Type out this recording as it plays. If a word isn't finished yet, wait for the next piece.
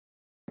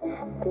This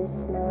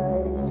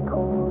night is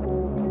cold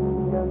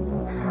and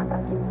numb. I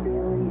can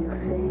feel you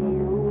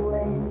fade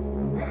away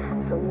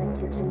from the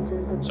kitchen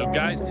to the So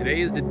guys,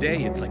 today is the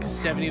day. It's like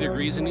 70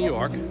 degrees in New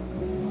York.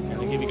 I'm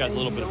gonna give you guys a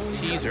little bit of a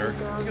teaser.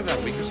 I think about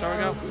a week or so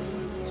ago.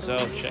 So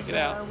check it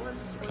out.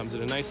 It comes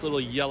in a nice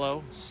little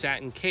yellow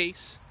satin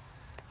case.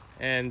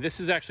 And this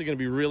is actually gonna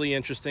be really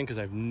interesting because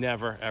I've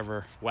never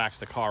ever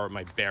waxed a car with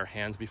my bare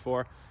hands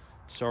before.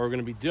 So we're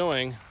gonna be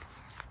doing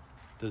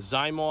the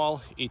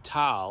Zymol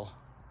ITAL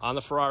on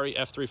the Ferrari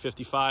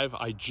F355.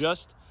 I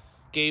just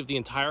gave the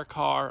entire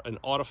car an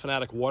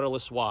autofanatic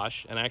waterless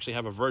wash, and I actually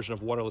have a version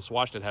of waterless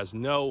wash that has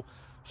no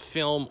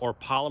film or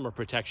polymer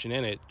protection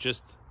in it,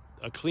 just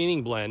a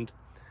cleaning blend.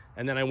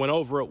 And then I went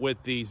over it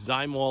with the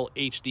Zymol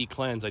HD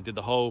cleanse. I did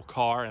the whole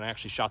car, and I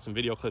actually shot some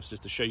video clips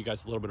just to show you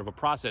guys a little bit of a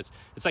process.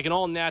 It's like an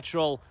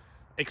all-natural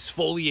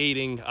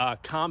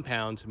exfoliating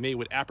compound made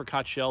with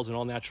apricot shells and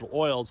all-natural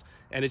oils,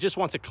 and it just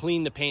wants to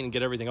clean the paint and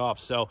get everything off.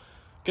 So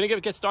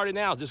gonna get started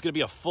now. This is gonna be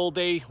a full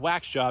day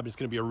wax job. It's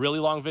gonna be a really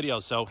long video,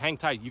 so hang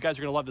tight. You guys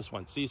are gonna love this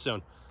one. See you soon.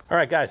 All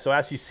right, guys, so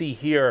as you see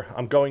here,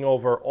 I'm going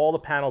over all the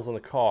panels on the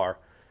car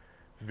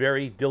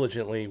very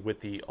diligently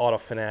with the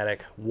autofanatic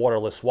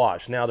waterless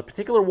wash. Now, the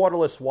particular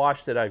waterless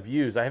wash that I've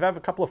used, I have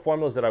a couple of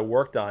formulas that I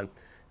worked on.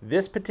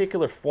 This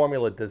particular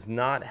formula does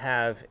not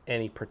have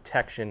any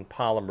protection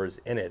polymers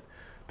in it,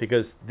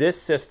 because this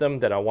system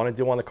that I wanna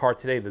do on the car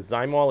today, the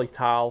Zymol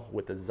ITAL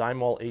with the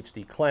Zymol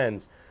HD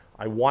cleanse,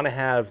 I want to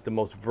have the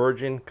most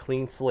virgin,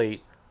 clean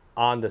slate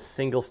on the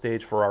single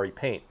stage Ferrari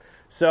paint.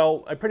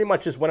 So I pretty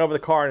much just went over the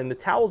car, and the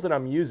towels that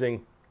I'm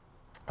using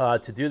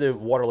to do the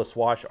waterless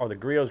wash are the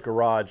Griot's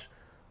Garage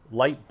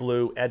light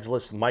blue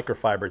edgeless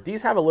microfiber.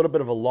 These have a little bit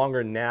of a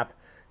longer nap.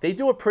 They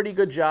do a pretty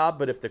good job,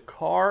 but if the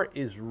car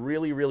is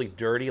really, really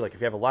dirty, like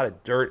if you have a lot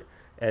of dirt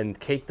and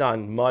caked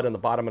on mud on the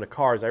bottom of the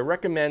cars, I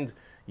recommend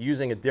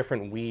using a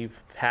different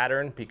weave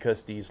pattern,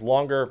 because these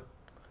longer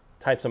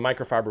types of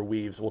microfiber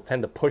weaves will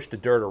tend to push the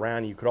dirt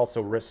around. You could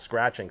also risk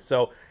scratching.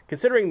 So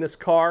considering this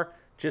car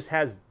just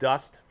has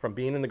dust from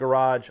being in the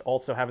garage,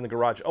 also having the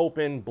garage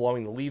open,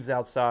 blowing the leaves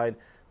outside,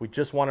 we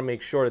just want to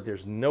make sure that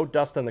there's no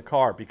dust on the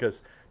car,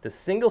 because the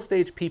single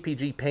stage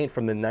PPG paint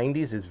from the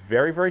 90s is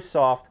very, very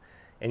soft,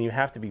 and you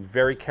have to be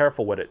very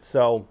careful with it.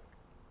 So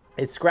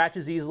it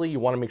scratches easily.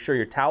 You want to make sure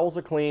your towels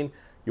are clean.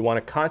 You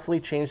want to constantly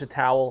change the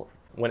towel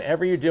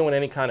whenever you're doing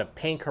any kind of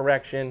paint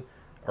correction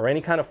or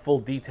any kind of full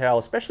detail,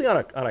 especially on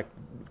a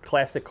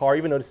classic car.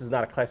 Even though this is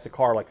not a classic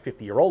car, like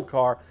 50-year-old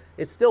car,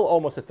 it's still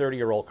almost a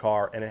 30-year-old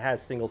car, and it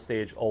has single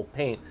stage old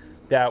paint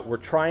that we're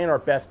trying our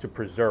best to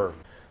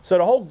preserve. So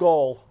the whole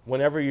goal,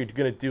 whenever you're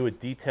gonna do a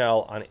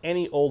detail on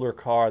any older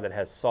car that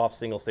has soft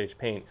single stage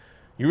paint,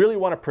 you really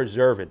wanna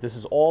preserve it. This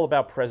is all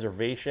about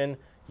preservation.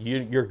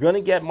 You're gonna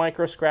get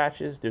micro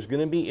scratches. There's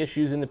gonna be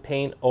issues in the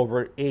paint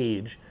over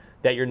age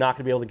that you're not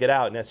gonna be able to get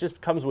out. And that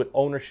just comes with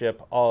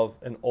ownership of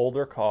an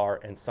older car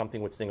and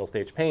something with single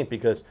stage paint,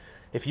 because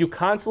if you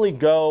constantly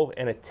go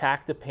and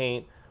attack the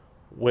paint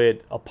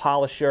with a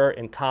polisher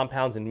and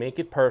compounds and make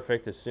it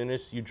perfect, as soon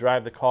as you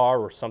drive the car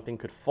or something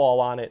could fall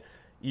on it,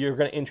 you're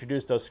gonna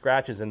introduce those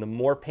scratches. And the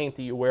more paint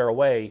that you wear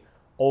away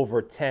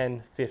over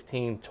 10,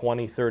 15,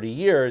 20, 30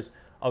 years,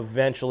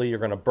 eventually you're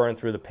gonna burn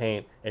through the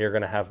paint and you're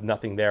gonna have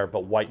nothing there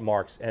but white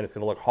marks, and it's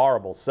gonna look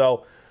horrible.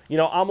 So, you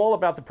know, I'm all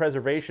about the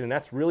preservation, and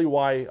that's really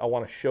why I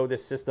want to show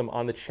this system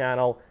on the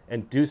channel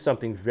and do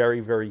something very,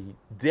 very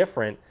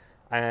different.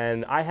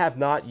 And I have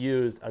not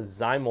used a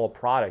Zymol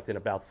product in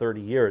about 30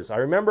 years. I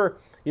remember,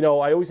 you know,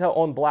 I always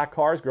owned black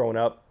cars growing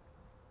up,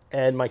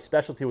 and my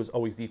specialty was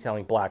always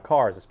detailing black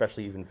cars,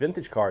 especially even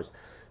vintage cars.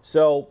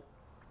 So,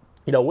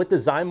 you know, with the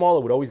Zymol,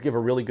 it would always give a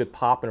really good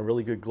pop and a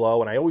really good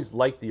glow, and I always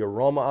liked the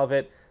aroma of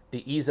it,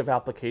 the ease of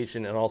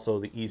application, and also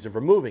the ease of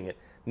removing it.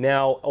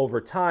 Now,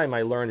 over time,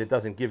 I learned it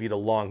doesn't give you the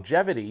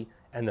longevity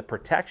and the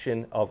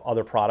protection of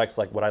other products,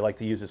 like what I like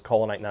to use is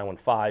Colonite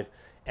 915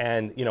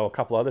 and, you know, a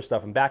couple other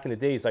stuff. And back in the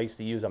days, I used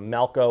to use a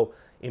Malco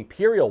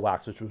Imperial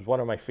wax, which was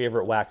one of my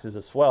favorite waxes,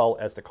 as well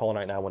as the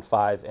Colonite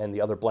 915 and the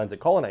other blends that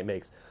Colonite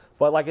makes.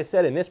 But like I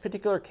said, in this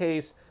particular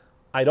case,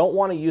 I don't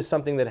want to use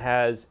something that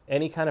has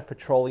any kind of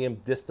petroleum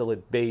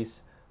distillate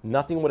base,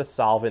 nothing with a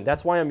solvent.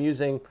 That's why I'm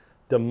using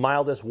the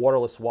mildest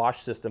waterless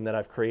wash system that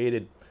I've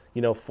created,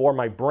 you know, for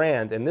my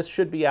brand. And this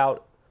should be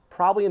out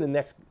probably in the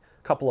next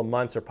couple of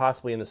months, or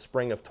possibly in the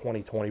spring of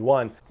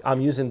 2021.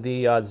 I'm using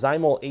the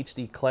Zymol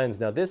HD cleanse.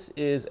 Now, this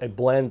is a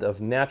blend of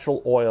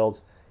natural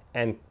oils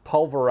and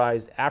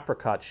pulverized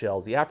apricot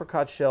shells. The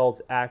apricot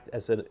shells act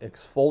as an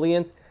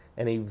exfoliant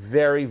and a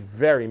very,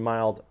 very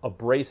mild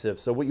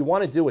abrasive. So what you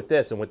want to do with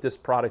this, and what this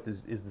product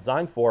is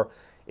designed for,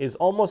 is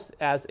almost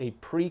as a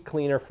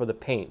pre-cleaner for the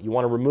paint. You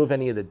want to remove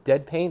any of the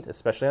dead paint,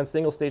 especially on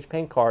single stage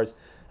paint cars,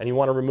 and you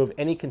want to remove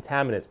any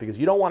contaminants, because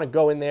you don't want to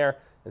go in there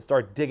and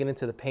start digging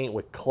into the paint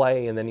with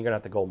clay, and then you're gonna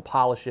have to go and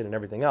polish it and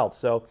everything else.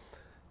 So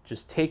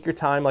just take your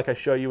time, like I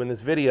show you in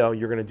this video.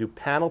 You're gonna do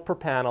panel per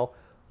panel.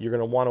 You're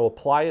gonna want to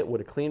apply it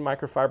with a clean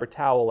microfiber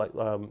towel, like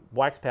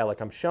wax pad,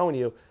 like I'm showing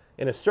you.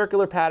 In a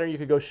circular pattern, you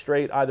could go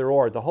straight, either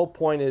or. The whole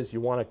point is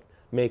you want to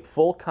make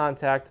full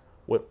contact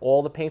with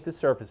all the painted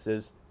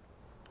surfaces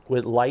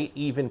with light,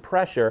 even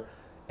pressure,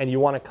 and you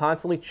want to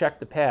constantly check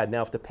the pad.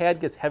 Now, if the pad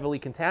gets heavily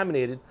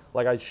contaminated,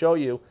 like I show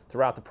you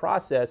throughout the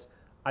process,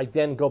 I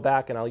then go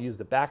back and I'll use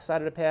the back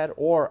side of the pad,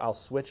 or I'll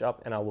switch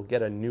up and I will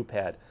get a new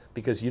pad,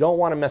 because you don't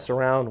want to mess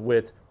around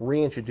with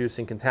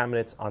reintroducing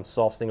contaminants on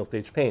soft single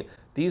stage paint.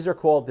 These are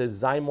called the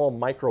Zymol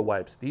micro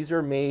wipes. These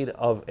are made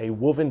of a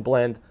woven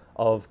blend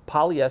of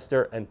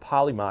polyester and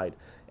polyamide.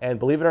 And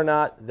believe it or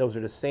not, those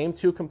are the same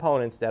two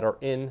components that are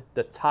in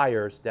the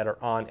tires that are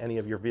on any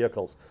of your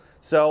vehicles.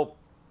 So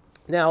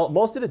now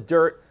most of the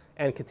dirt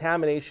and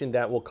contamination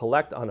that will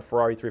collect on a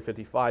Ferrari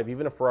 355,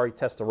 even a Ferrari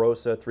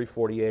Testarossa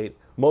 348,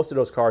 most of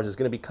those cars is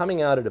going to be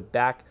coming out of the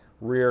back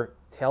rear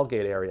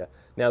tailgate area.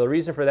 Now the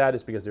reason for that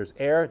is because there's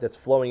air that's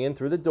flowing in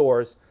through the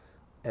doors,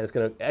 and it's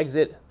going to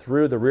exit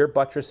through the rear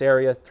buttress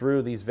area,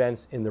 through these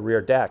vents in the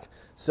rear deck.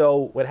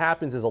 So what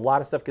happens is a lot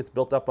of stuff gets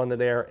built up under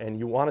there, and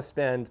you want to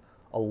spend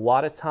a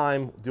lot of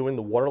time doing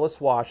the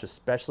waterless wash,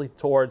 especially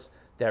towards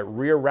that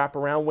rear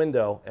wraparound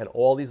window and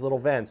all these little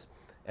vents,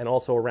 and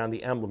also around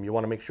the emblem. You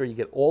want to make sure you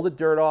get all the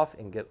dirt off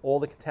and get all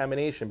the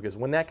contamination, because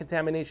when that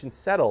contamination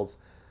settles,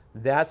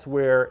 that's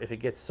where, if it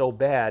gets so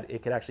bad,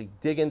 it can actually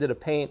dig into the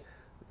paint,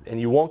 and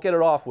you won't get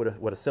it off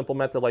with a simple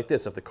method like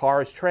this. If the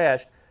car is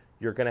trashed,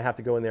 you're going to have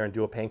to go in there and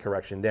do a paint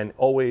correction. Then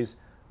always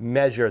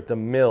measure the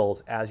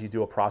mils as you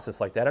do a process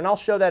like that. And I'll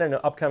show that in an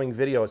upcoming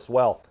video as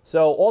well.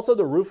 So also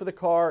the roof of the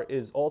car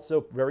is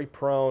also very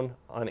prone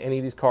on any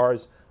of these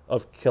cars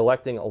of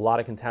collecting a lot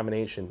of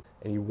contamination.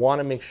 And you want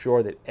to make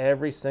sure that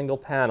every single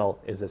panel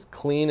is as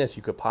clean as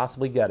you could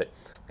possibly get it.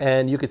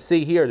 And you could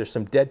see here, there's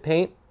some dead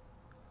paint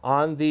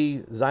on the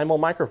Zymol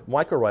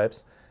micro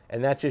wipes.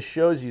 And that just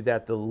shows you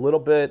that the little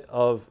bit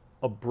of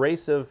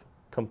abrasive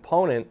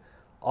component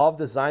of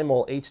the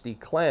Zymol HD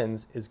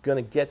Cleanse is going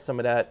to get some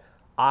of that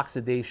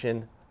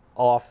oxidation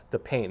off the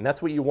paint. And that's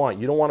what you want.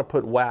 You don't want to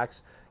put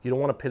wax, you don't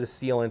want to put a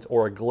sealant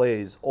or a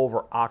glaze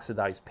over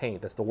oxidized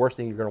paint. That's the worst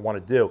thing you're going to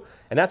want to do.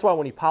 And that's why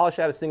when you polish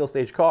out a single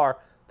stage car,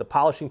 the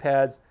polishing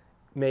pads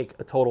make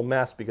a total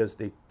mess because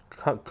they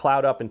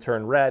cloud up and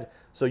turn red.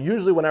 So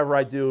usually whenever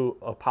I do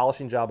a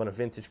polishing job on a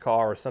vintage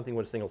car or something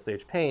with a single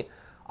stage paint,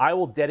 I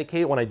will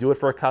dedicate, when I do it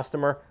for a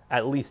customer,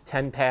 at least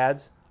 10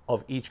 pads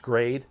of each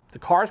grade. The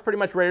car is pretty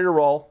much ready to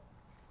roll.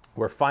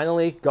 We're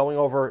finally going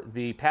over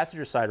the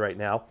passenger side right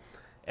now.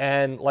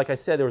 And like I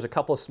said, there was a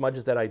couple of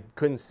smudges that I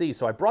couldn't see.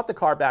 So I brought the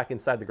car back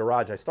inside the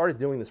garage. I started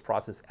doing this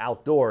process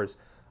outdoors.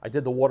 I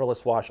did the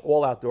waterless wash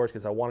all outdoors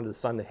because I wanted the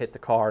sun to hit the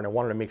car, and I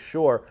wanted to make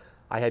sure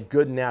I had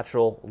good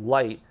natural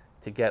light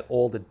to get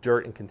all the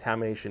dirt and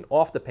contamination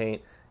off the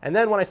paint. And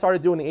then when I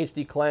started doing the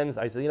HD Cleanse,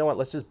 I said, you know what,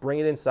 let's just bring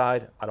it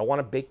inside. I don't want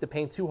to bake the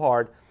paint too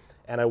hard,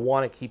 and I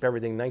want to keep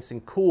everything nice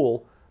and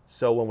cool.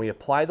 So when we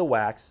apply the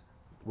wax,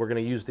 we're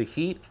going to use the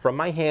heat from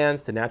my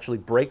hands to naturally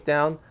break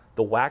down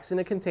the wax in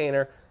a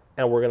container,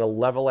 and we're going to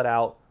level it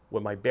out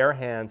with my bare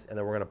hands, and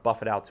then we're going to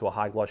buff it out to a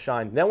high gloss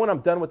shine. Then when I'm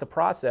done with the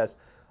process,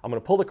 I'm going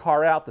to pull the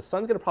car out. The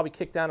sun's going to probably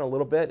kick down a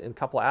little bit in a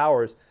couple of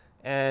hours,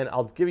 and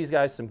I'll give you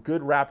guys some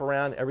good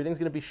wraparound. Everything's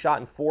going to be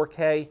shot in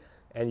 4K,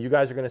 and you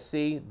guys are going to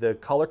see the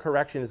color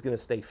correction is going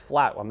to stay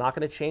flat. I'm not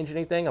going to change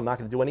anything. I'm not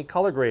going to do any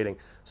color grading.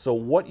 So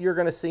what you're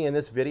going to see in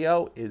this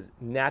video is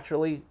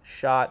naturally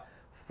shot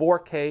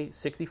 4K,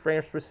 60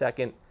 frames per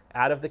second,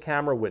 out of the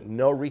camera with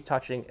no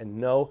retouching and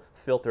no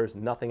filters,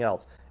 nothing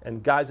else.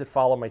 And guys that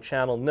follow my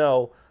channel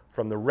know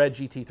from the red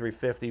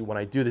GT350, when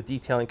I do the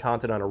detailing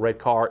content on a red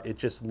car, it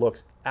just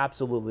looks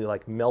absolutely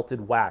like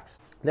melted wax.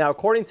 Now,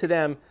 according to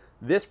them,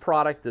 this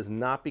product does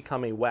not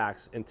become a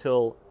wax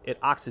until it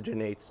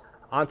oxygenates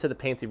onto the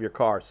paint of your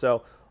car.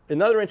 So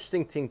another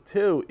interesting thing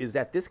too is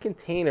that this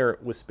container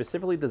was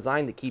specifically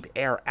designed to keep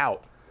air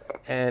out.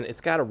 And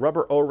it's got a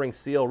rubber O-ring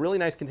seal, really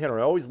nice container.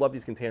 I always loved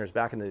these containers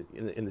back in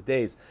the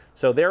days.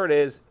 So there it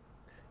is.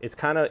 It's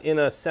kind of in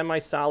a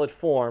semi-solid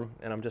form,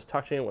 and I'm just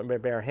touching it with my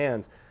bare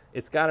hands.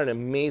 It's got an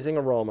amazing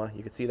aroma.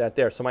 You can see that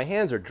there. So my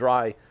hands are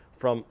dry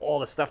from all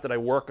the stuff that I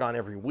work on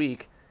every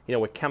week, you know,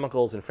 with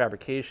chemicals and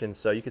fabrication.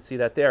 So you can see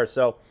that there.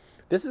 So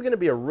this is going to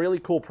be a really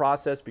cool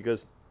process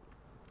because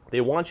they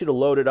want you to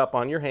load it up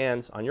on your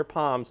hands, on your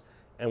palms,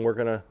 and we're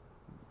going to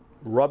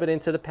rub it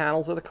into the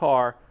panels of the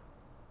car,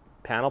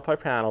 panel by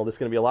panel. This is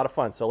going to be a lot of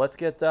fun. So let's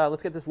get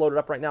this loaded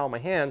up right now on my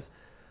hands,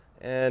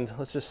 and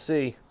let's just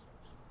see.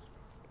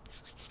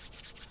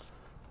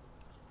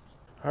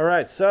 All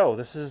right, so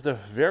this is the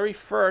very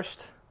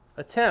first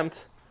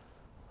attempt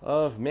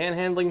of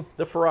manhandling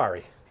the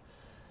Ferrari.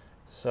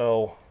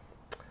 So,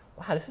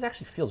 wow, this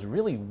actually feels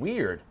really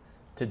weird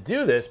to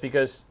do this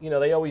because, you know,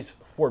 they always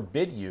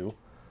forbid you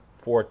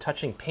for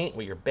touching paint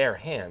with your bare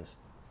hands.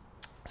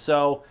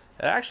 So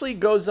it actually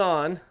goes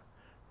on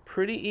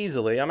pretty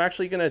easily. I'm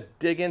actually going to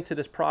dig into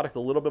this product a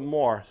little bit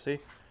more. See,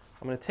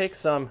 I'm going to take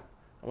some,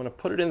 I'm going to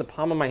put it in the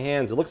palm of my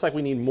hands. It looks like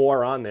we need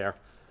more on there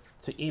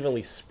to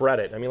evenly spread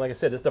it. I mean, like I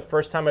said, this is the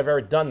first time I've ever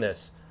done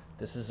this.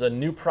 This is a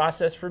new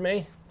process for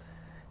me.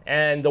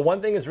 And the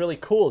one thing that's really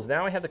cool is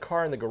now I have the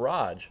car in the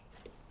garage,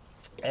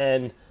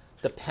 and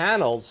the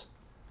panels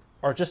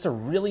are just a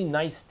really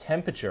nice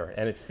temperature,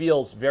 and it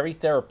feels very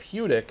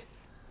therapeutic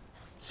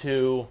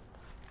to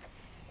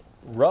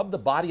rub the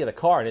body of the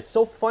car. And it's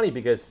so funny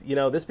because, you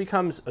know, this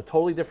becomes a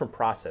totally different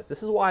process.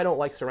 This is why I don't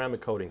like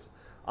ceramic coatings.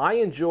 I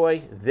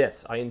enjoy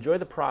this. I enjoy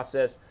the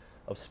process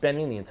of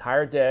spending the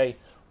entire day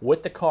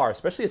with the car,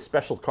 especially a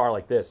special car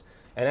like this.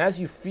 And as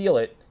you feel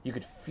it, you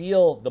could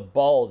feel the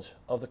bulge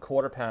of the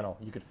quarter panel.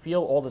 You could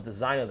feel all the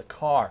design of the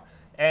car.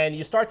 And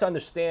you start to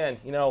understand,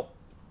 you know,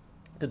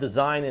 the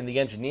design and the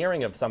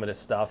engineering of some of this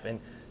stuff. And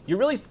you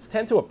really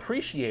tend to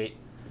appreciate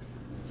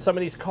some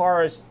of these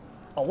cars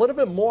a little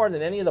bit more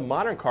than any of the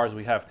modern cars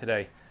we have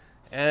today.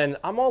 And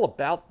I'm all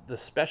about the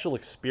special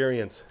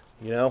experience,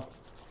 you know?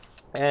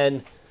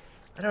 And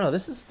I don't know,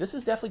 this is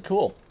definitely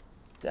cool.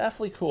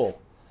 Definitely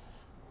cool.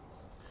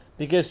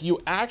 Because you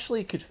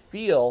actually could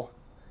feel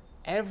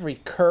every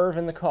curve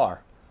in the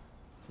car.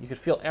 You could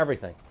feel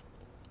everything.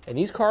 And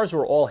these cars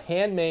were all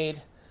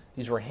handmade.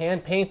 These were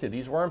hand painted.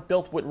 These weren't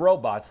built with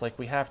robots like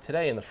we have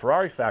today in the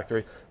Ferrari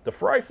factory. The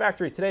Ferrari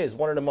factory today is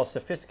one of the most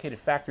sophisticated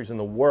factories in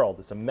the world.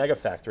 It's a mega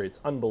factory. It's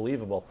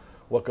unbelievable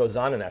what goes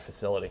on in that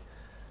facility.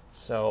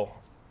 So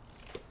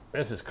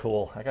this is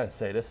cool. I gotta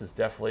say, this is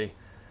definitely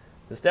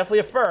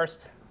a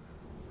first.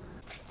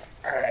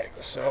 All right,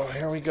 so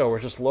here we go. We're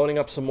just loading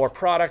up some more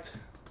product.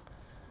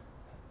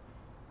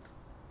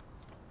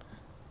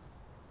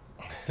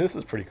 This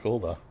is pretty cool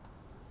though.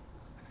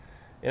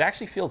 It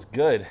actually feels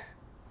good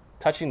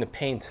touching the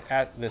paint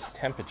at this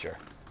temperature.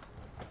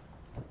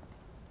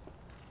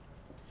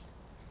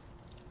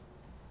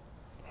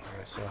 All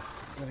right, so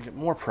I'm gonna get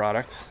more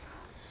product.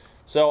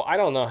 So I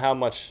don't know how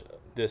much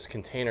this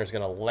container is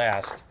gonna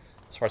last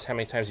as far as how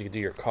many times you can do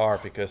your car,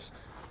 because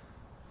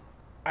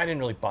I didn't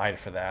really buy it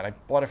for that. I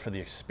bought it for the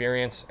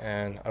experience,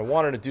 and I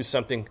wanted to do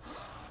something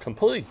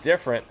completely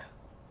different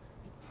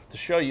to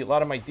show you a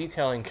lot of my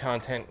detailing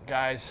content,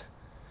 guys.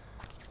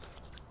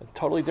 A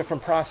totally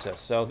different process.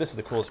 So this is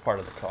the coolest part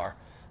of the car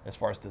as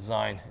far as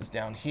design is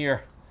down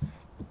here.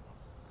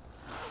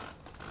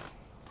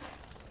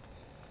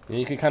 And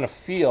you can kind of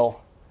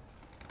feel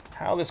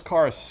how this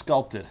car is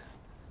sculpted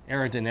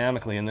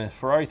aerodynamically. And the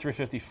Ferrari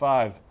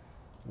 355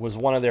 was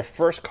one of their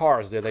first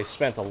cars that they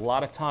spent a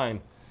lot of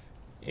time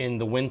in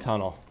the wind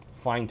tunnel,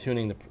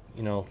 fine-tuning the,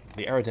 you know,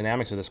 the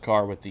aerodynamics of this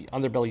car with the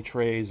underbelly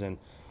trays and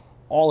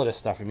all of this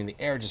stuff. I mean, the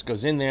air just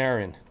goes in there,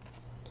 and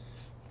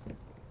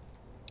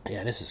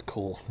yeah, this is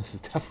cool. This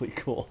is definitely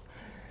cool.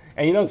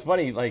 And you know, it's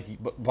funny, like,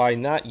 by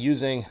not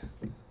using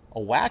a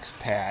wax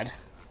pad,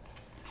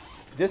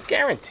 this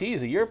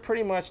guarantees that you're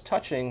pretty much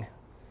touching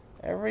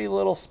every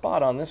little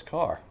spot on this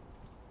car.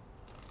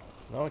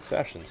 No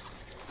exceptions.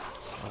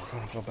 I'm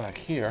going to go back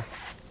here.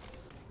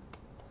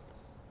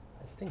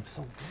 This thing's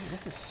so big.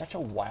 This is such a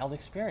wild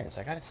experience,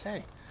 I gotta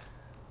say.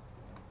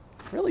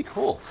 Really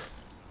cool.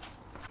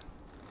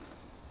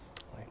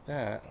 Like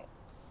that.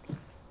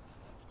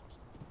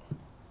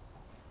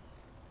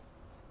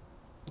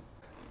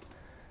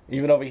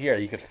 Even over here,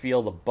 you could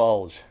feel the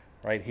bulge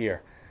right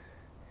here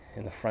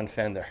in the front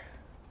fender.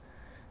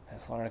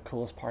 That's one of the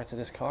coolest parts of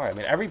this car. I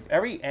mean,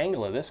 every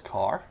angle of this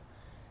car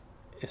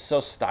is so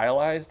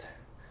stylized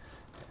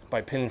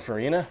by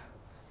Pininfarina.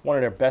 One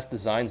of their best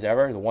designs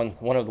ever.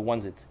 One of the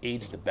ones that's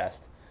aged the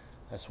best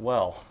as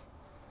well.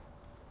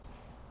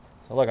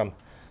 So look,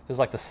 this is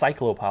like the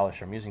cyclo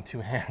polisher. I'm using two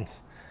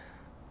hands.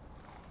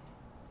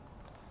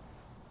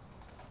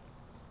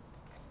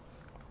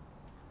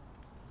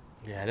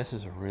 Yeah, this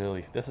is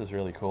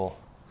really cool.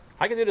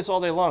 I could do this all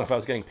day long if I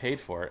was getting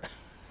paid for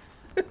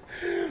it.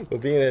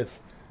 But being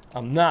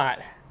I'm not,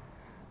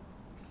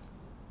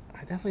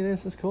 I definitely think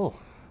this is cool.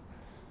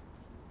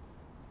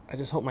 I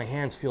just hope my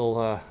hands feel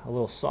a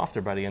little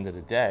softer by the end of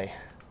the day.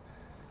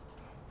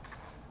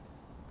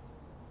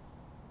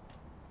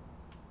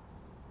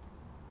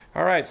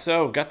 All right,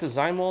 so got the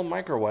Zymol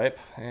microwipe,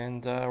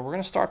 and we're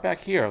gonna start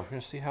back here. We're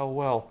gonna see how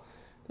well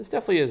this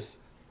definitely is.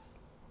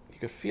 You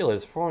could feel it.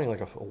 It's forming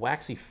like a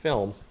waxy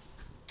film,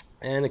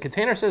 and the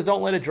container says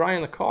don't let it dry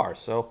in the car.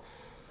 So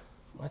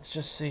let's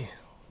just see.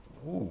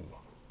 Ooh.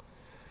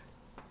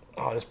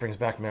 Oh, this brings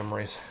back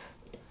memories.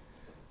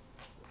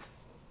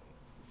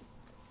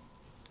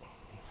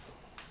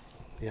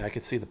 Yeah, I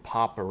could see the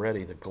pop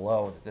already, the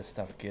glow that this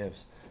stuff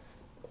gives.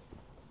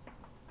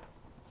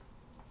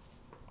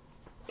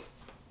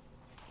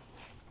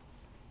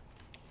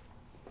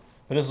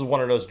 But this is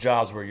one of those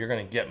jobs where you're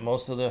going to get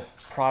most of the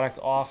product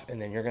off,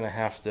 and then you're going to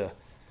have to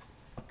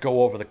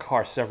go over the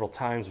car several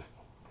times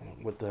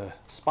with the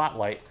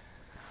spotlight.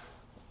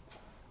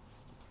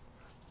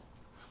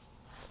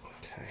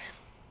 Okay.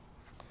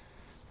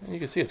 And you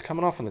can see it's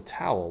coming off on the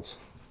towels.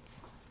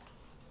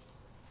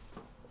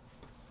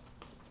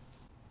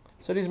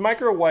 So these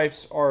micro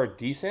wipes are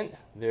decent.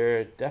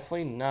 They're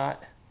definitely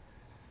not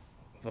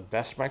the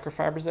best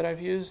microfibers that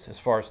I've used as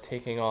far as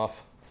taking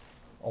off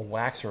a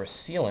wax or a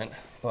sealant,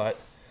 but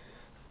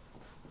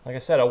like I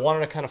said, I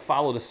wanted to kind of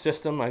follow the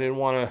system. I didn't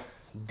want to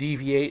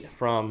deviate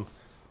from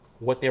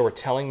what they were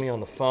telling me on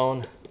the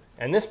phone.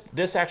 And this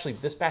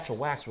batch of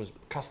wax was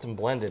custom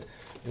blended.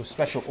 It was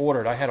special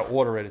ordered. I had to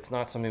order it. It's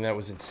not something that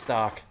was in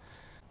stock.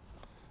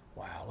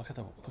 Wow, look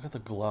at the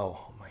glow.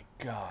 Oh my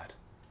God.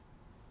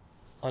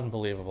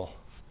 Unbelievable.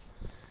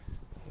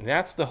 And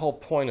that's the whole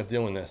point of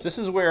doing this. This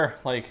is where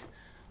like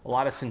a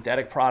lot of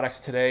synthetic products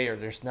today are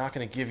just not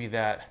going to give you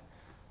that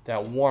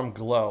warm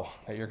glow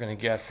that you're going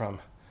to get from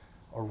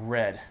a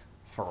red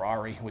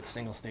Ferrari with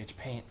single stage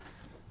paint.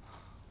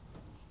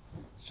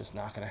 It's just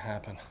not going to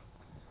happen.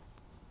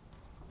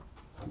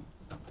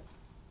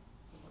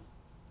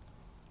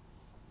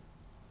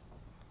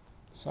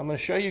 So I'm going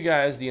to show you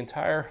guys the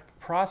entire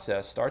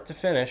process, start to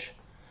finish.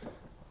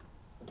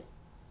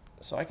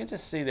 So I can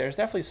just see there's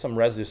definitely some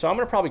residue. So I'm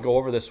going to probably go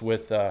over this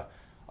with a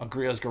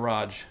Griot's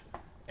Garage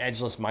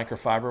edgeless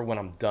microfiber when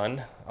I'm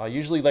done. I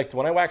usually like to,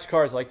 when I wax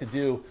cars, I like to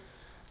do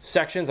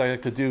sections. I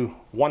like to do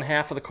one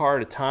half of the car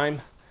at a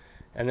time,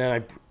 and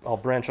then I'll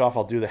branch off.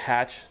 I'll do the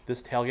hatch,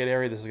 this tailgate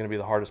area. This is going to be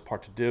the hardest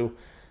part to do,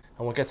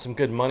 and we'll get some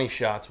good money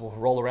shots. We'll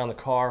roll around the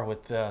car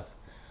with a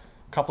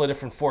couple of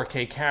different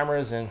 4K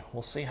cameras, and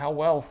we'll see how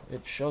well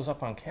it shows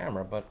up on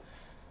camera. But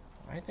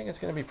I think it's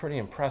going to be pretty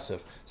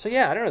impressive. So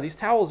yeah, I don't know. These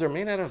towels are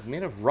made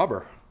of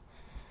rubber.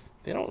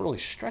 They don't really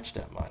stretch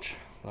that much,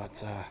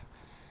 but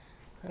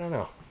I don't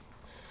know.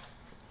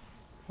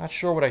 Not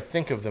sure what I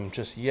think of them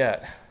just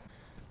yet.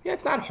 Yeah,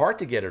 it's not hard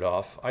to get it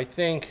off. I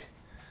think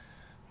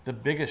the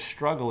biggest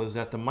struggle is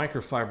that the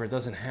microfiber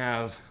doesn't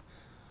have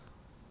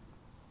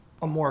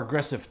a more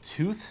aggressive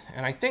tooth,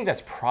 and I think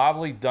that's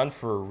probably done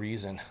for a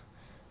reason,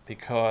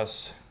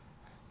 because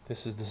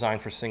this is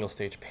designed for single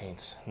stage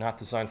paints, not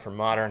designed for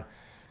modern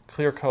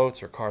clear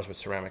coats or cars with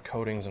ceramic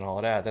coatings and all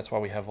of that. That's why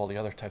we have all the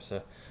other types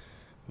of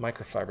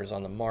microfibers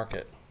on the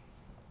market.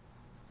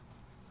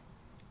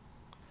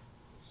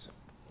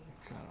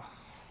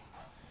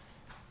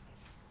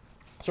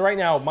 So right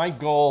now, my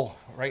goal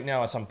right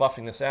now as I'm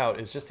buffing this out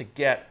is just to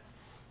get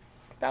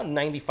about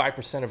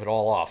 95% of it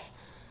all off.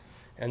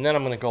 And then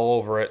I'm going to go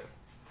over it.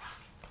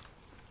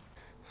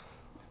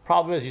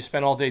 Problem is, you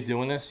spend all day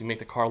doing this, you make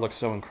the car look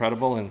so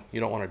incredible, and you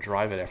don't want to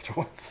drive it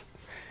afterwards.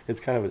 It's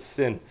kind of a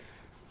sin.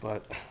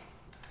 But,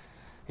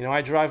 you know,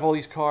 I drive all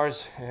these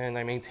cars and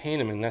I maintain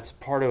them, and that's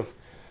part of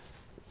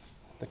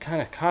the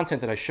kind of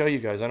content that I show you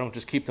guys. I don't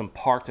just keep them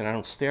parked and I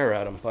don't stare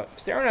at them, but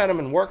staring at them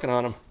and working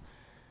on them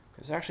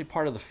is actually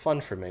part of the fun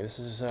for me. This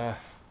is a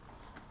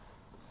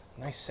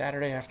nice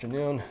Saturday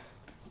afternoon.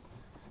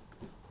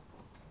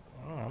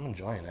 I don't know, I'm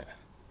enjoying it.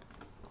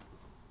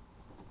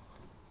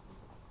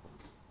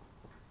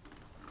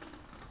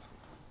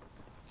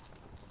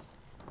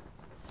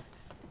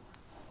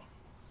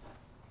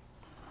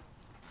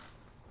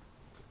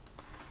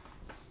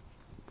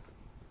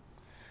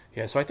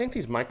 Yeah, so I think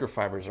these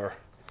microfibers are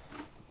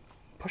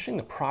pushing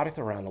the product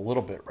around a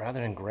little bit rather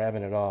than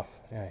grabbing it off.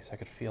 Yeah, I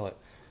could feel it.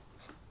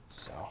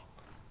 So.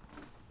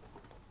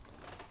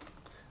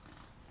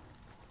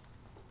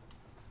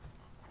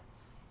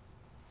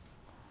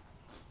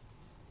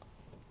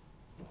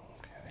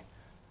 Okay.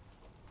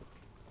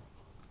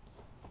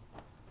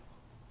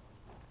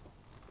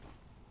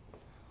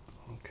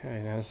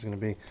 Okay, now this is going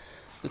to be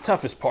the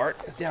toughest part,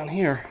 is down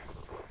here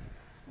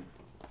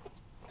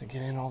to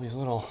get in all these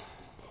little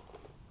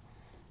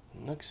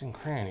nooks and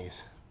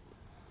crannies.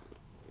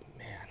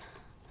 Man,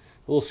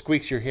 the little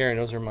squeaks you're hearing,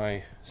 those are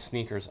my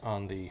sneakers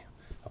on the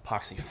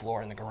epoxy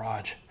floor in the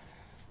garage.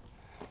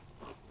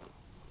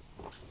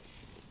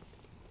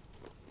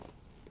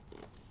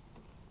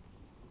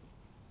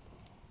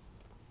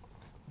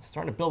 It's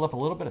starting to build up a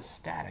little bit of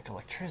static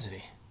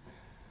electricity.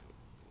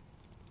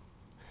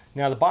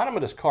 Now the bottom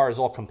of this car is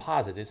all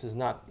composite. This is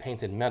not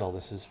painted metal,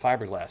 this is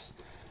fiberglass.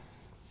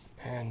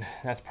 And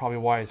that's probably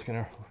why it's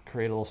going to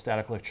create a little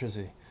static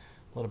electricity.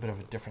 A little bit of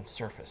a different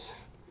surface.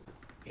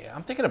 Yeah,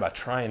 I'm thinking about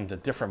trying the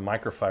different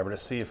microfiber to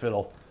see if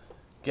it'll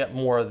get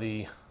more of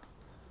the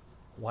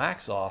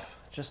wax off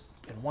just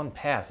in one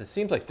pass. It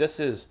seems like this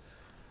is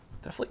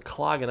definitely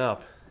clogging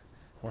up.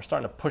 We're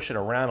starting to push it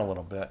around a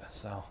little bit.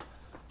 So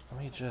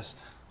let me just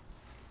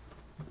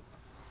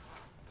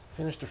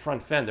finish the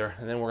front fender,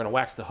 and then we're going to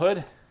wax the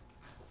hood,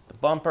 the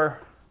bumper,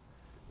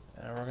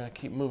 and we're going to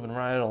keep moving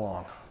right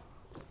along.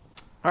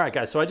 All right,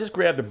 guys, so I just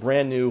grabbed a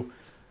brand new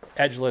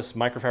edgeless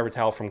microfiber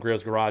towel from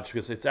Griot's Garage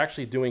because it's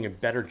actually doing a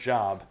better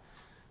job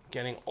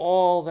getting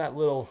all that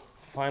little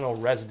final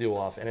residue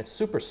off, and it's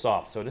super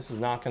soft, so this is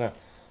not going to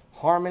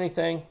harm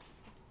anything.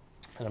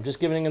 And I'm just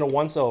giving it a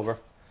once over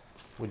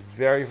with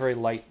very, very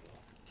light,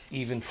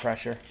 even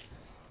pressure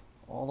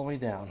all the way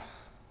down.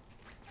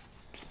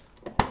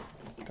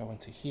 Go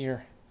into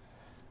here.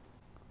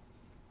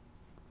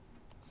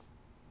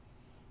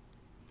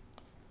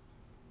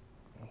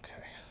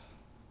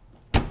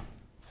 Okay.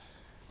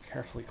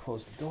 Carefully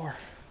close the door.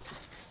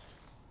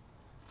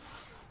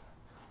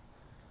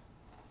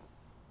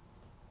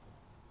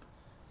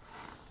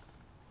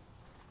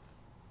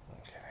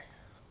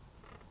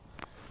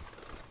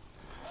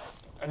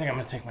 I think I'm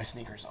going to take my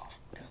sneakers off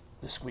because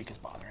the squeak is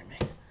bothering me.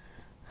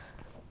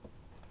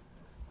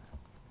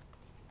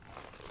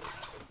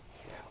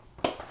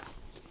 Yeah.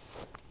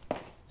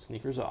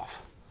 Sneakers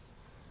off.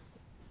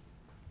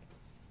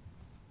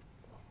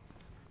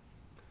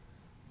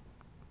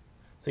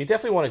 So you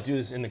definitely want to do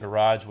this in the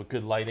garage with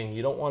good lighting.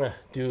 You don't want to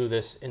do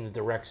this in the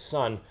direct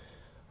sun.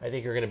 I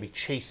think you're going to be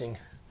chasing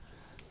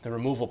the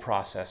removal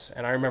process.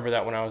 And I remember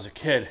that when I was a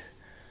kid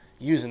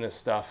using this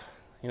stuff,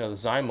 you know, the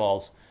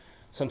Zymols.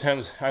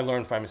 Sometimes I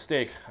learned by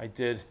mistake. I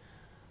did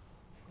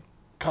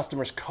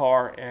customer's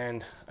car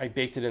and I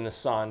baked it in the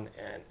sun,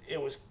 and it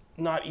was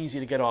not easy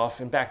to get off.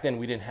 And back then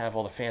we didn't have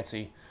all the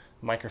fancy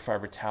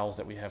microfiber towels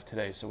that we have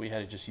today. So we had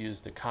to just use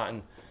the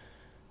cotton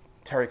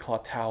terry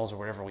cloth towels or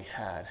whatever we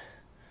had.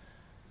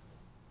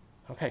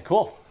 Okay,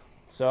 cool.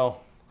 So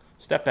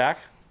step back.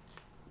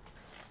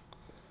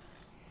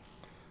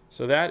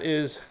 So that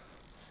is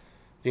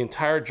the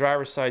entire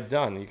driver's side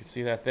done. You can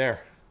see that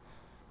there.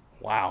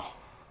 Wow.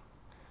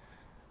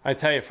 I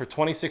tell you, for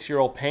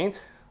 26-year-old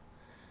paint,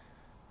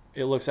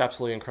 it looks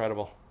absolutely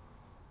incredible.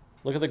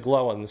 Look at the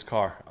glow on this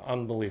car.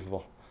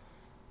 Unbelievable.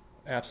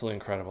 Absolutely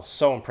incredible.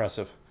 So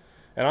impressive.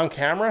 And on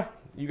camera,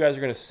 you guys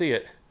are going to see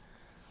it.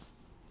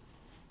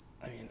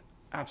 I mean,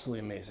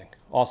 absolutely amazing.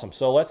 Awesome.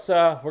 So let's,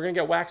 we're going to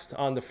get waxed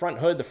on the front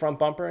hood, the front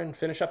bumper, and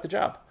finish up the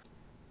job.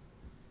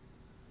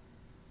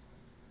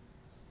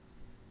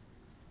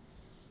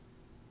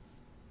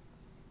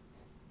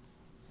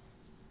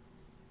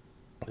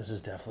 This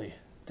is definitely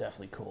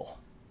cool.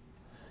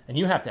 And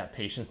you have to have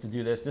patience to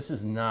do this. This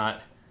is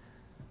not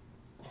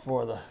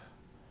for the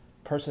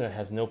person that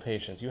has no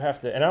patience. You have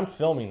to, and I'm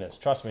filming this,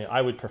 trust me,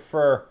 I would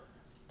prefer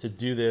to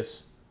do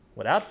this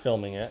without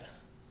filming it,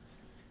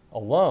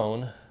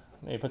 alone.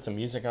 Maybe put some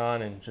music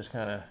on and just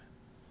kind of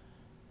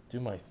do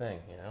my thing,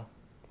 you know?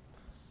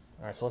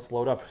 All right, so let's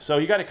load up. So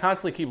you got to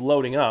constantly keep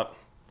loading up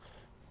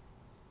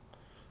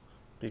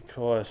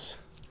because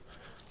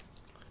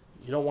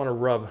you don't want to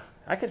rub.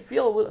 I could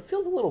feel a little, it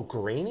feels a little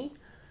grainy.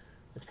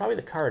 It's probably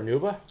the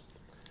Caranuba,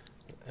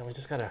 and we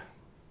just got to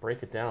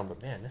break it down.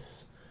 But man,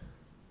 this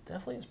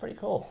definitely is pretty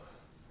cool.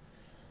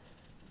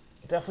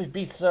 It definitely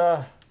beats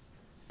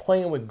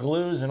playing with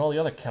glues and all the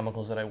other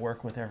chemicals that I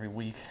work with every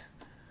week.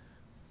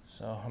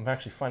 So I'm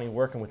actually finding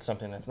working with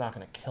something that's not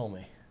going to kill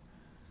me.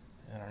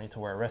 I don't need to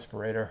wear a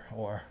respirator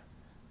or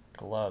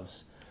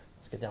gloves.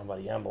 Let's get down by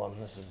the emblem.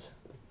 This is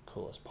the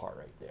coolest part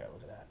right there.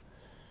 Look at that.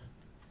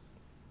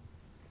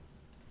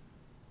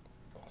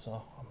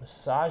 So I'm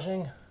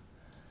massaging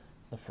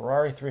the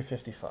Ferrari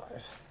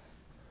 355.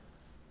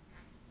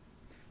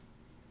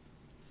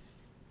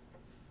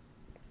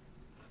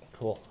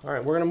 Cool. All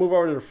right, we're going to move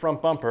over to the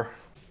front bumper.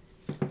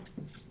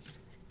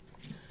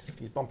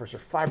 These bumpers are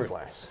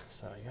fiberglass,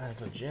 so you got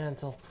to go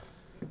gentle,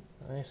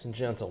 nice and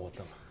gentle with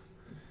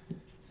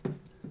them.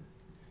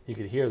 You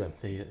could hear them.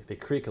 They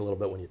creak a little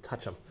bit when you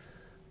touch them.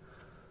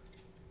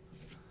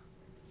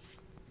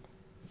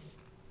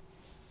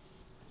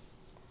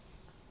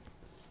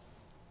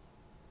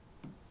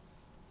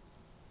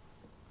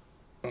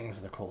 This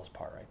is the coolest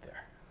part right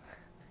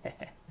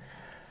there.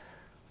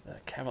 The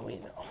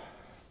Cavallino.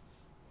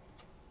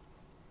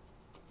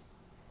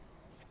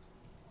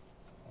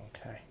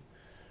 Okay,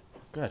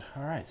 good.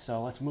 All right,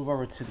 so let's move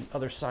over to the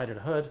other side of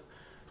the hood.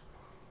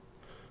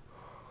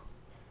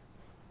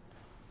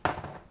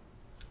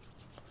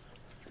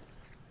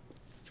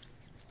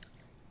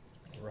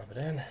 Rub it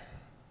in.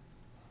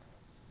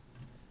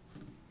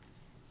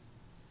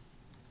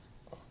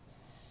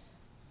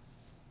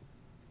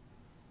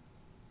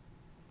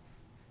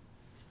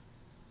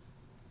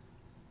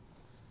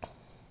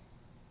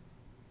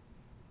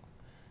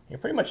 You're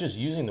pretty much just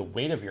using the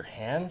weight of your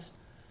hands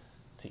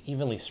to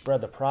evenly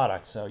spread the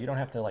product, so you don't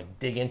have to like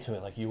dig into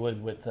it like you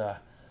would with a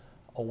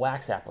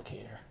wax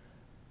applicator.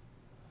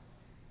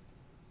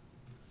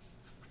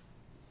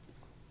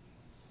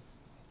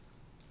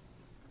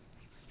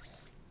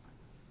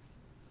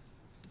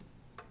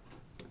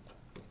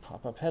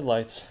 Pop-up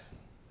headlights.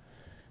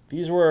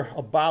 These were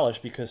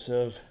abolished because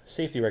of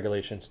safety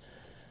regulations,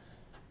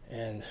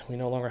 and we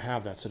no longer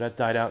have that, so that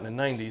died out in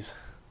the 90s.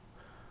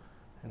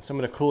 And some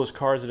of the coolest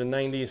cars of the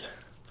 90s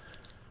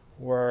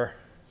were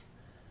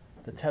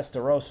the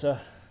Testarossa,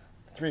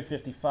 the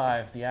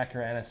 355, the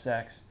Acura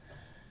NSX.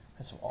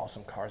 Had some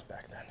awesome cars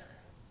back then.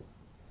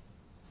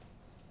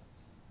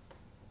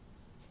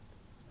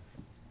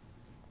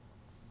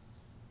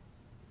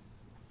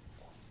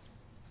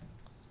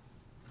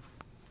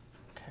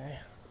 Okay,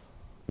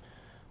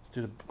 let's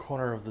do the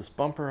corner of this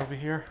bumper over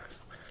here.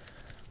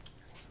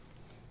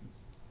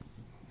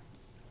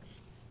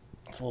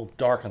 It's a little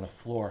dark on the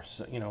floor,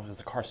 so you know, because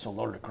the car's so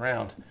low to the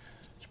ground,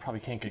 you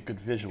probably can't get good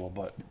visual,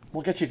 but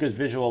we'll get you good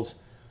visuals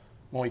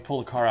when we pull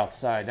the car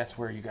outside. That's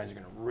where you guys are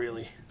going to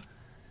really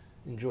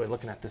enjoy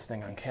looking at this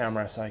thing on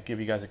camera, so I give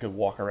you guys a good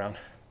walk around.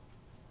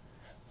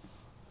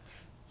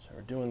 So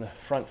we're doing the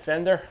front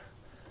fender.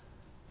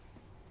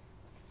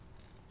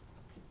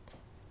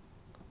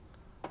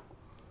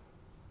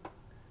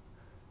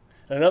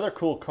 And another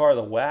cool car,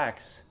 the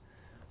wax,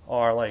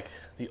 are like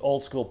the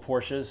old school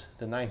Porsches,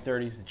 the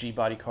 930s, the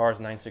G-body cars,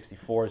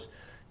 964s,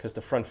 because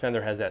the front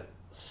fender has that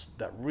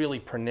really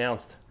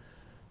pronounced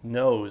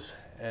nose,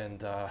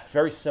 and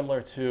very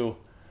similar to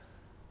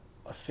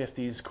a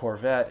 50s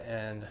Corvette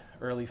and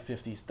early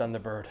 50s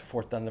Thunderbird,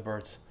 Ford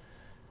Thunderbirds.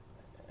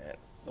 And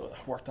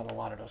Worked on a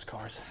lot of those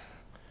cars.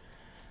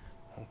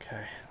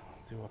 Okay,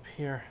 do up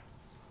here.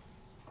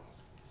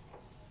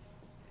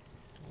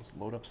 Let's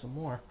load up some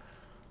more.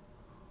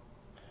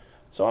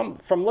 So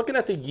from looking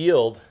at the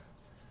yield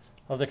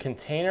of the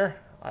container,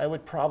 I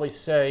would probably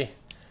say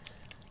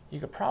you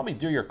could probably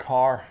do your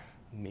car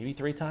maybe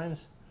 3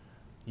 times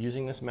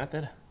using this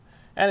method.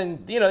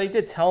 And you know, they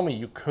did tell me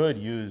you could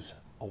use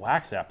a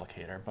wax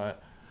applicator,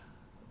 but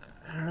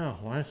I don't know,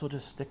 might as well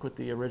just stick with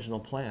the original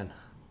plan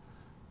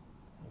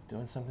of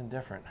doing something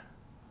different.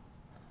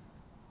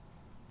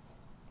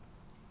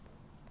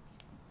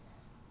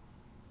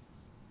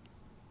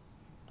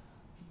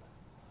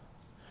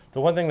 The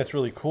one thing that's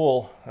really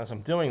cool as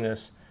I'm doing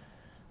this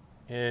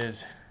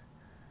is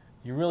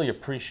you really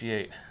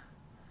appreciate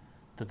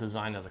the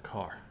design of the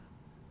car.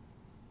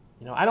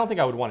 You know, I don't think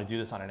I would want to do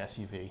this on an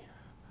SUV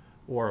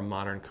or a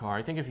modern car.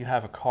 I think if you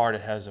have a car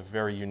that has a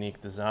very unique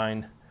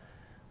design,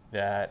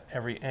 that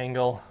every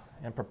angle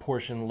and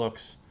proportion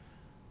looks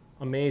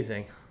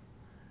amazing,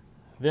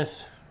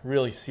 this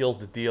really seals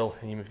the deal,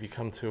 and you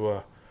become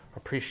to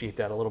appreciate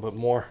that a little bit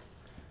more.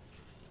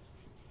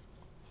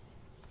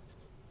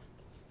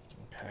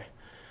 Okay.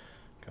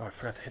 Oh, I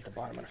forgot to hit the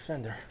bottom of the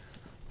fender.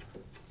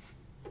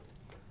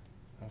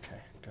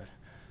 Okay, good.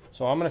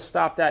 So I'm going to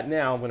stop that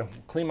now. I'm going to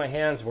clean my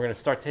hands. We're going to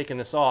start taking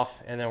this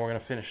off, and then we're going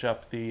to finish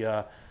up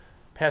the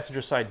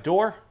passenger side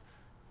door,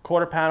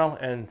 quarter panel,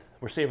 and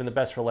we're saving the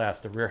best for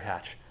last, the rear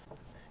hatch.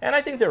 And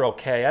I think they're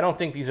okay. I don't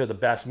think these are the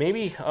best.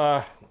 Maybe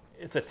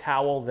it's a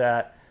towel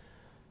that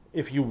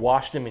if you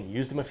washed them and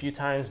used them a few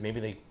times, maybe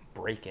they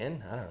break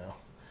in. I don't know.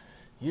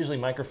 Usually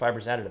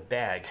microfibers out of the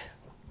bag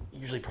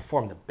usually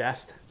perform the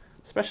best,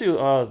 especially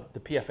the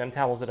PFM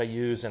towels that I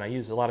use, and I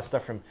use a lot of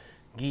stuff from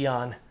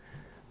Gion,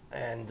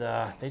 and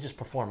they just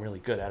perform really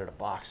good out of the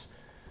box.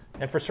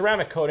 And for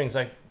ceramic coatings,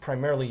 I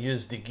primarily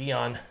use the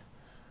Gion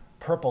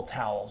purple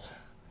towels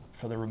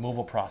for the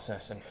removal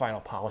process and final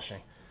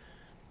polishing.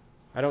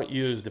 I don't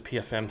use the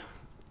PFM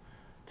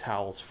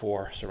towels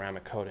for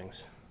ceramic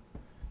coatings.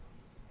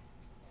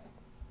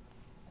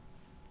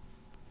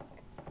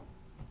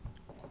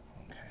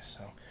 Okay,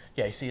 so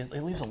yeah, you see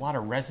it leaves a lot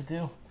of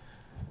residue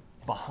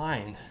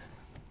behind,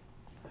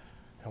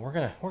 and we're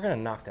gonna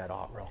knock that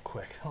off real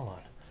quick. Hold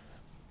on.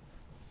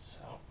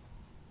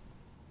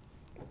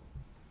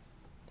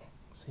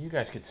 So you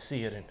guys could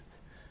see it in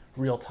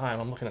real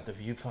time. I'm looking at the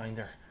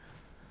viewfinder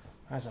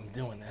as I'm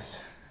doing this.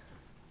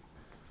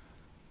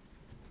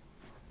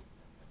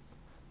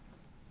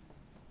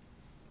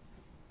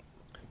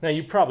 Now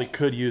you probably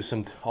could use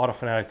some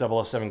autofanatic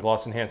 007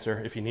 gloss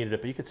enhancer if you needed it,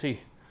 but you could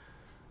see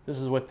this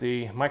is with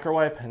the micro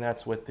wipe and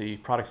that's with the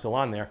product still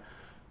on there.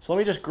 So let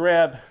me just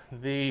grab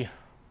the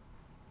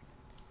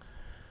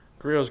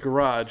Griot's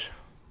Garage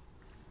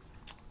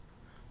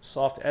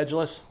soft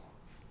edgeless.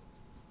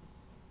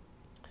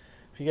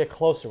 If you get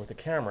closer with the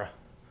camera,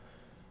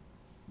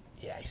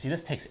 yeah, you see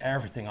this takes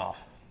everything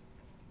off.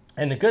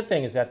 And the good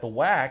thing is that the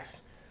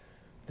wax,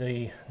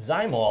 the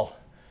Zymol,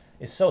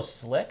 is so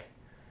slick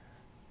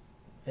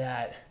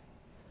that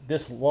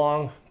this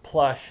long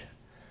plush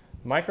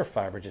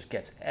microfiber just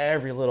gets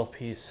every little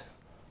piece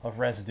of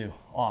residue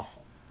off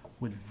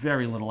with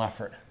very little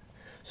effort.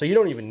 So you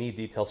don't even need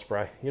detail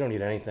spray. You don't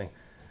need anything.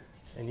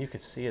 And you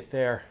could see it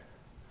there.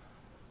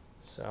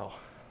 So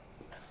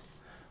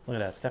look at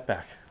that, step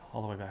back,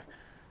 all the way back.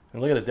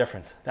 And look at the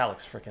difference. That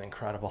looks freaking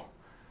incredible.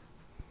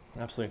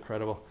 Absolutely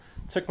incredible.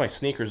 Took my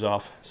sneakers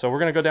off. So we're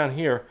gonna go down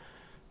here.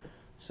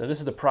 So this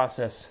is the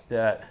process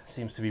that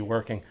seems to be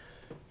working.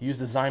 Use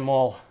the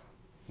Zymol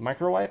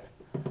micro wipe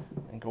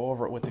and go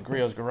over it with the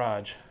Griot's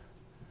Garage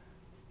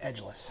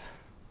edgeless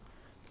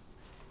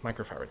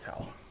microfiber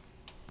towel.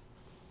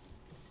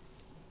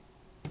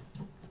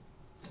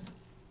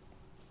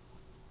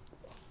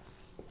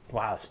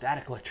 Wow,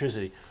 static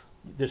electricity.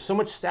 There's so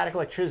much static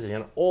electricity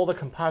on all the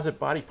composite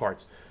body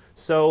parts.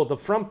 So the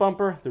front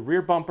bumper, the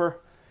rear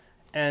bumper,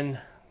 and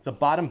the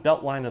bottom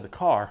belt line of the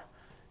car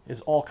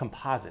is all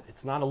composite.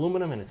 It's not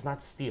aluminum and it's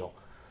not steel.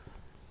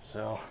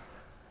 So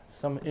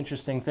some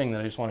interesting thing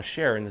that I just want to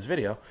share in this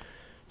video.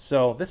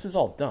 So this is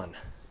all done.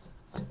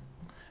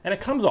 And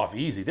it comes off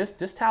easy.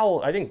 This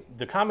towel, I think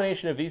the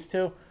combination of these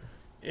two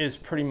is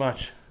pretty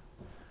much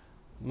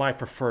my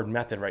preferred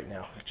method right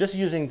now. Just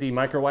using the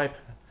micro wipe,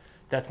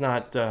 that's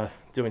not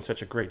doing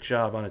such a great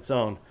job on its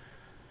own.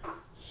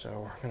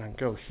 So we're gonna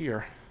go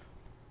here.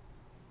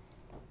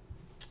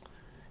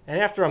 And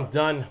after I'm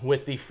done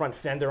with the front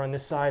fender on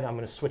this side, I'm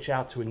gonna switch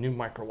out to a new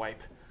micro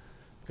wipe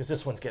because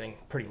this one's getting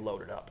pretty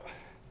loaded up.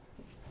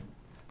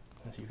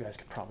 As you guys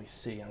could probably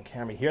see on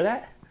camera. You hear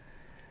that?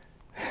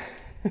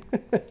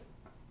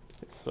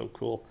 It's so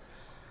cool.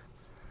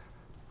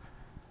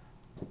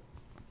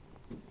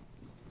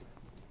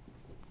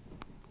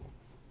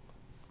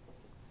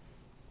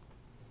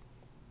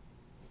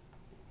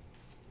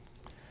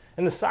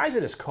 And the size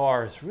of this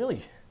car is really,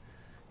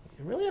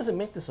 it really doesn't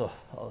make this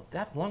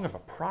that long of a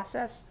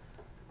process.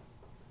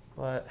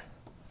 But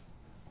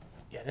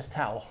yeah, this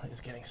towel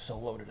is getting so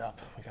loaded up.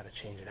 We got to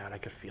change it out. I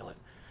could feel it.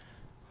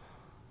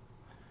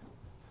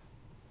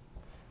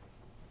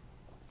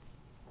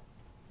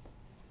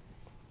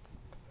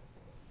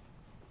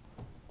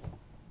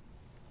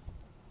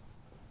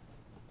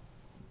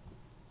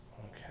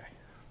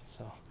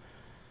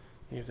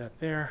 Leave that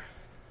there.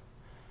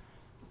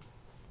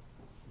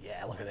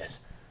 Yeah, look at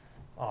this.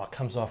 Oh, it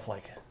comes off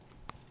like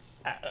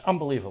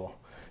unbelievable.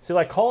 See,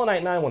 like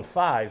Colonite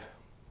 915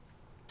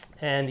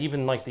 and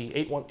even like the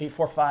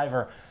 845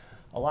 or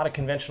a lot of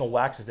conventional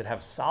waxes that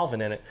have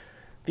solvent in it,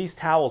 these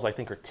towels I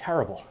think are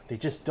terrible. They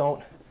just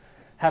don't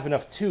have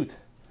enough tooth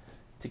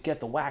to get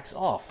the wax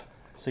off.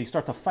 So you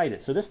start to fight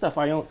it. So this stuff,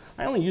 I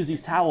only use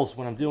these towels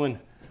when I'm doing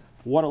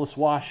waterless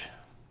wash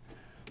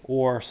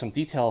or some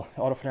detail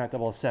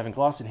autofanatic 007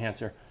 gloss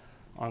enhancer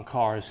on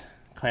cars,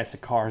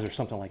 classic cars or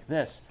something like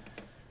this.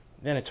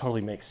 Then it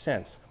totally makes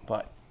sense.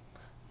 But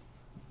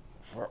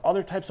for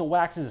other types of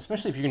waxes,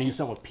 especially if you're going to use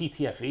something with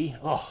PTFE,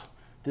 oh,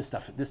 this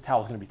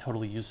towel is going to be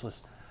totally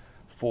useless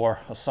for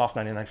a soft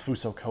 99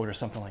 Fuso coat or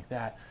something like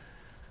that.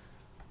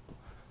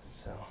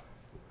 So,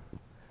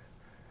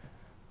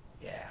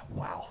 yeah,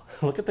 wow.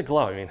 Look at the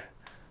glow. I mean,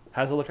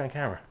 how does it look on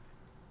camera?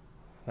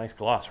 Nice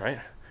gloss, right?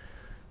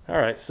 All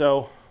right,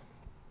 so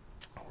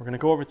we're going to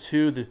go over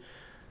to the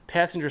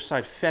passenger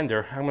side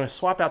fender. I'm going to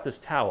swap out this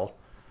towel.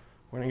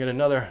 We're going to get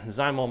another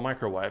Zymol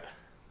micro wipe.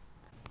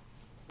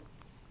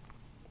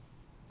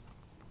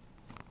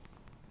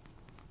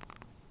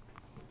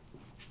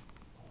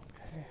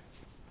 Okay.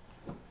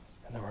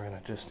 And then we're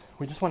going to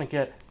we just want to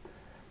get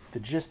the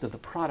gist of the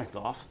product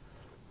off.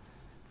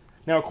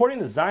 Now, according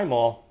to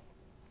Zymol,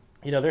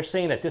 you know, they're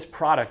saying that this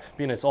product,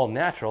 being it's all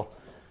natural,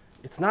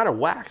 it's not a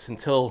wax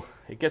until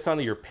it gets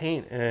onto your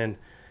paint and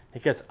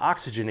it gets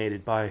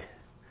oxygenated by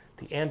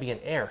the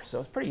ambient air. So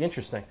it's pretty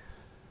interesting.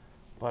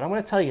 But I'm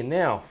going to tell you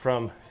now,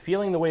 from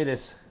feeling the way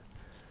this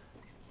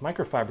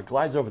microfiber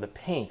glides over the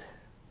paint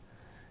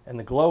and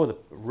the glow of the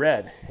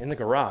red in the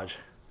garage,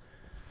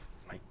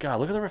 my God,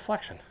 look at the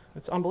reflection.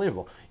 It's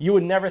unbelievable. You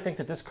would never think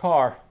that this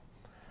car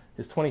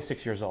is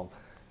 26 years old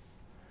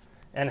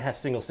and it has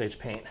single stage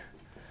paint.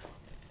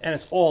 And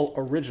it's all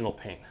original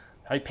paint.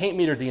 I paint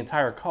metered the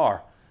entire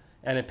car,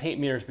 and it paint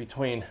meters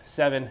between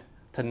 7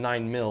 to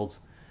 9 mils,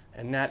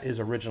 and that is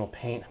original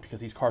paint because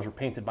these cars were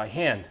painted by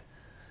hand.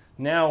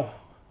 Now,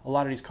 a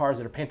lot of these cars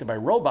that are painted by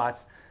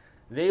robots,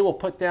 they will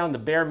put down the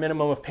bare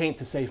minimum of paint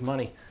to save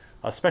money,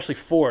 especially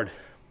Ford.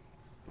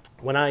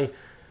 When I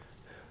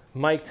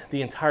mic'd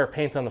the entire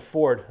paint on the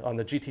Ford, on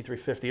the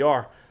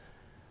GT350R,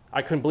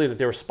 I couldn't believe that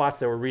there were spots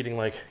that were reading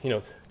like,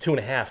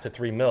 2.5 to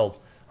 3 mils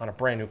on a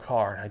brand new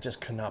car. I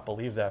just could not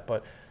believe that,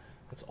 but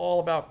it's all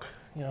about,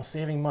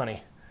 saving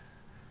money.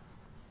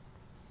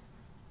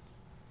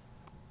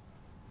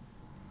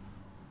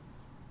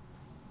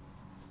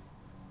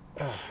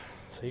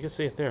 So you can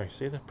see it there. You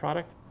see the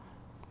product?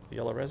 The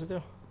yellow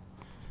residue?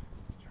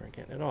 Try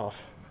getting it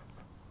off.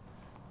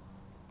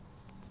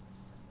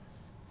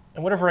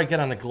 And whatever I get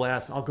on the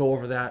glass, I'll go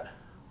over that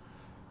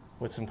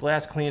with some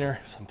glass cleaner,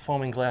 some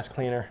foaming glass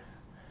cleaner.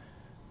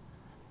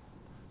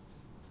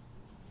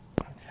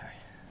 Okay.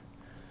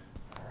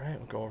 All right,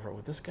 we'll go over it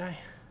with this guy.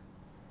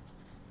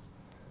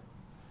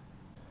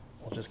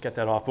 We'll just get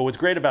that off. But what's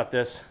great about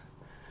this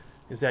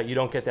is that you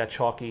don't get that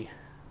chalky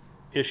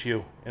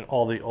issue in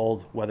all the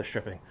old weather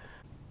stripping.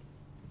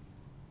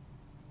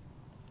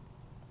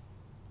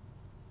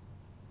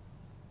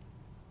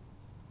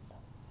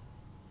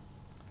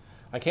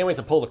 I can't wait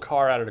to pull the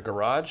car out of the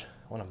garage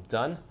when I'm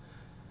done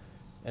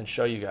and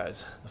show you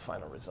guys the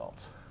final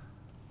results.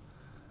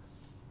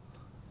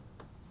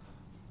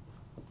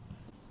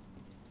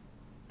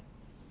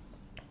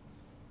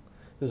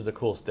 This is the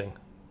coolest thing,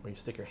 where you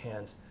stick your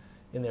hands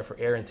in there for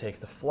air intakes,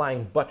 the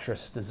flying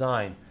buttress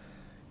design.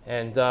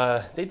 And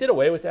they did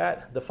away with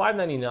that. The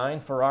 599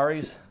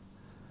 Ferraris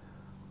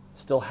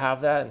still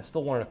have that, and it's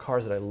still one of the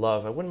cars that I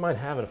love. I wouldn't mind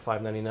having a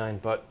 599,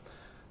 but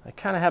I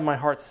kind of have my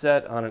heart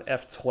set on an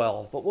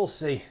F12, but we'll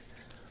see.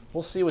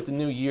 We'll see what the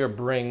new year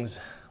brings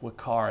with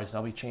cars.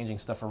 I'll be changing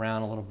stuff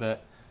around a little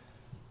bit,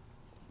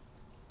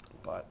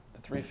 but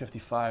the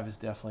 355 is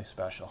definitely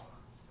special.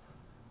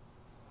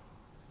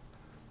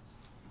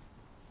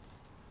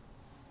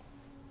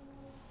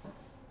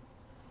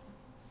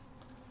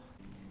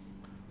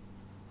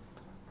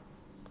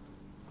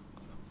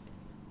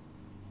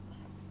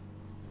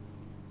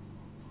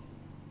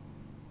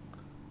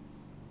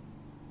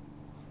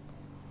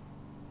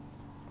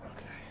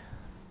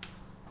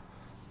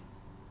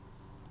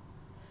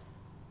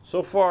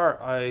 So far,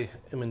 I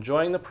am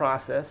enjoying the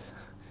process.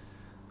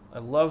 I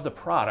love the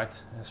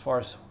product. As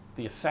far as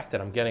the effect that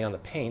I'm getting on the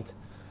paint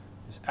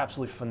is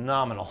absolutely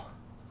phenomenal.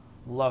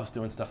 Loves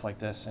doing stuff like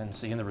this and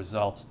seeing the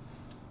results.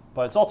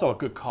 But it's also a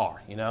good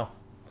car, And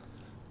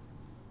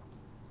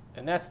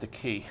that's the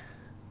key,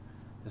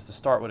 is to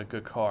start with a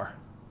good car.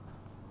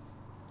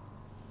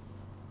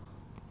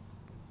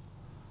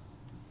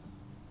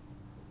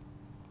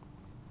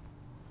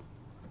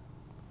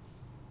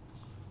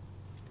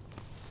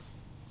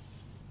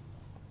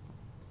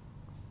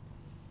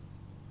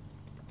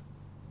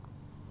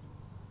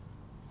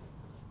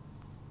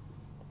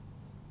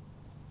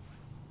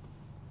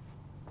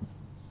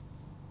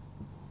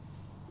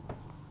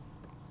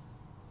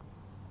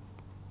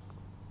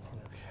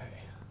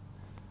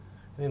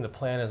 I think the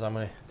plan is I'm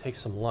going to take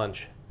some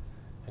lunch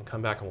and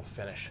come back and we'll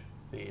finish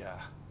the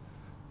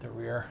the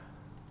rear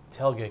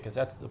tailgate, because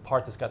that's the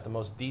part that's got the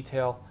most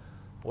detail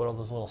with all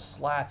those little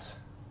slats,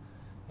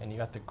 and you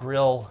got the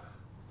grill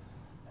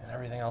and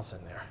everything else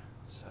in there.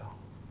 So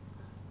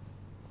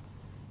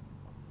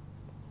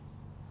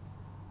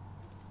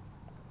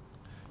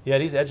yeah,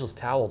 these edgeless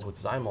towels with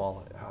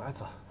Zymol,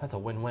 that's a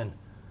win-win.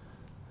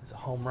 It's a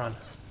home run.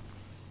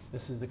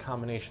 This is the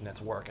combination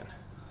that's working.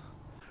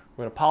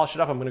 We're gonna polish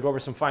it up. I'm gonna go over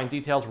some fine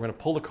details. We're gonna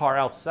pull the car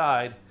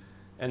outside,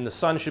 and the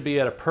sun should be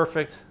at a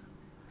perfect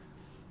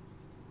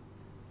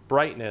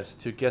brightness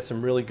to get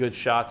some really good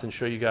shots and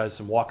show you guys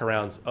some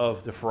walkarounds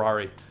of the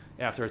Ferrari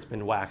after it's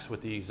been waxed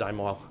with the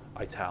Zymol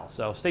ITAL.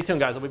 So stay tuned,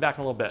 guys. I'll be back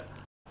in a little bit.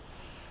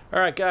 All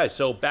right, guys,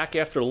 so back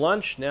after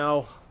lunch.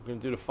 Now we're gonna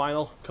do the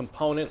final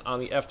component on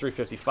the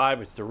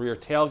F355. It's the rear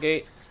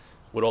tailgate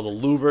with all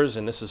the louvers,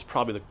 and this is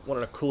probably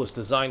one of the coolest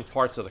design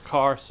parts of the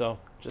car. So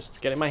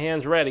just getting my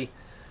hands ready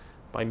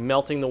by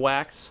melting the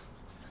wax.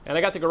 And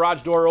I got the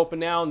garage door open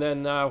now, and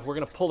then we're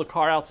gonna pull the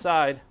car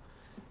outside.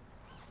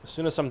 As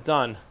soon as I'm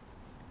done,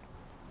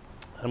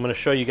 I'm gonna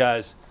show you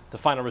guys the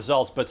final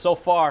results. But so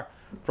far,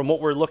 from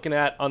what we're looking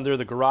at under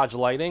the garage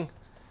lighting,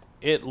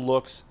 it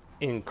looks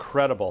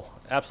incredible,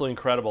 absolutely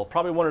incredible.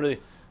 Probably one of the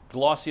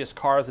glossiest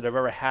cars that I've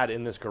ever had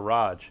in this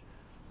garage.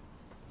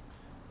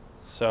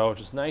 So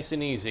just nice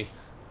and easy.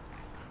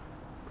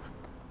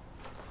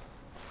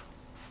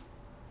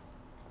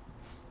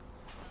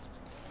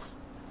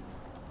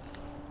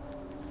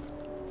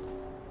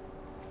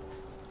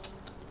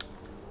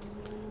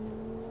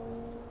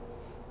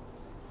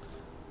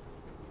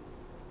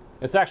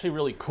 It's actually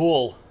really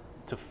cool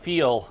to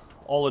feel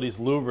all of these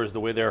louvers,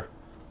 the way they're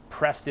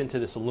pressed into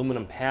this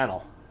aluminum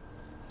panel.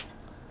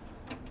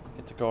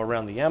 Get to go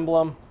around the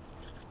emblem.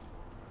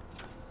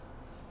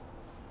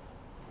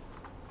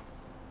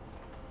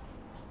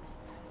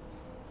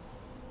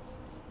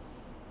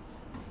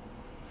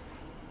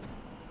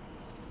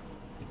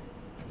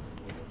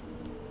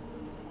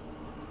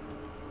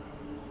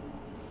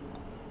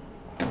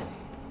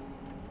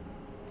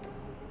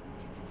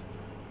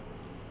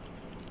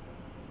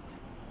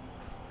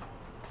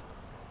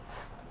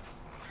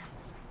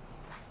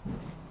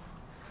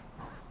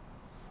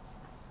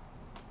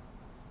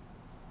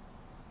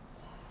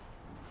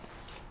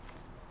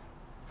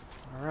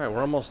 All right,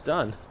 we're almost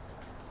done.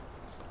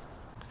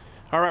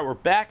 All right, we're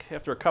back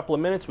after a couple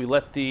of minutes. We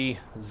let the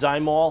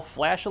Zymol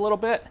flash a little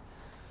bit.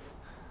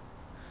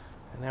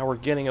 And now we're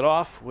getting it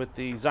off with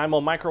the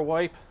Zymol micro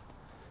wipe.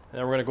 And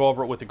then we're gonna go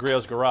over it with the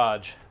Griot's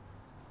Garage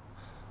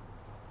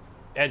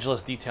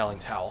edgeless detailing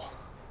towel,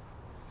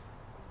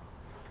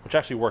 which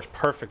actually works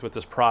perfect with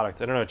this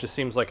product. I don't know, it just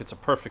seems like it's a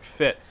perfect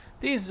fit.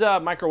 These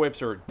micro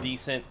wipes are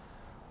decent,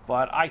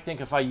 but I think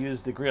if I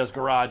used the Griot's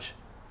Garage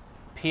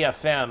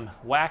PFM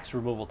wax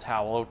removal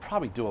towel, it would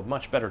probably do a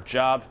much better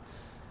job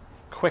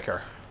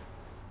quicker.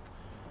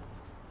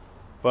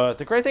 But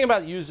the great thing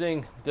about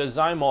using the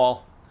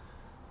Zymol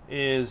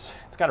is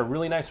it's got a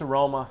really nice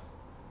aroma.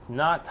 It's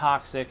not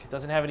toxic. It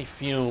doesn't have any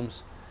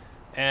fumes.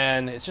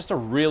 And it's just a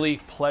really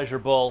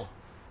pleasurable,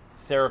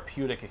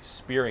 therapeutic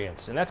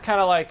experience. And that's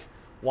kind of like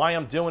why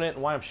I'm doing it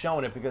and why I'm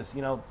showing it, because,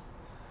 you know,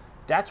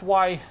 that's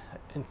why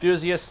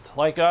enthusiasts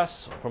like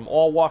us from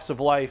all walks of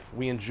life,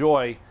 we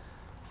enjoy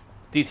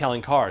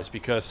detailing cars,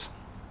 because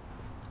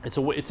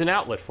it's an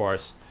outlet for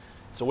us.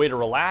 It's a way to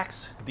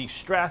relax,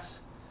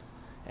 de-stress,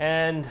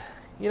 and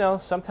you know,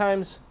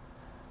 sometimes,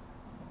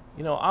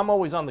 you know, I'm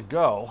always on the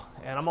go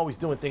and I'm always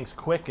doing things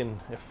quick and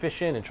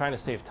efficient and trying to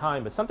save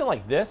time. But something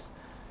like this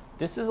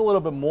is a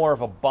little bit more of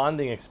a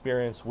bonding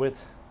experience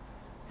with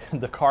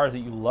the car that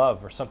you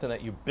love, or something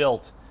that you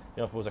built.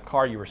 You know, if it was a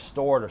car you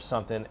restored or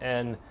something,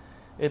 and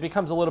it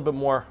becomes a little bit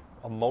more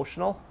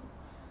emotional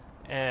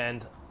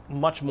and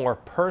much more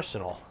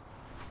personal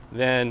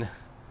than,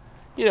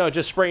 you know,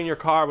 just spraying your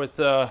car with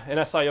an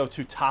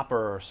SiO2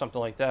 topper or something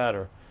like that,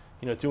 or,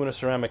 you know, doing a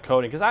ceramic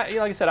coating. Because like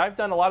I said, I've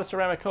done a lot of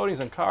ceramic coatings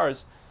on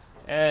cars,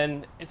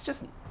 and it's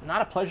just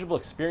not a pleasurable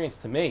experience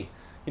to me.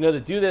 You know,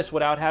 to do this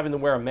without having to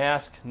wear a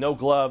mask, no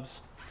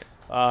gloves,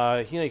 you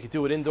know, you could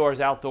do it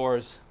indoors,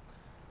 outdoors.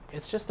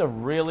 It's just a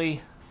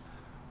really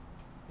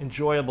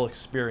enjoyable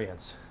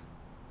experience.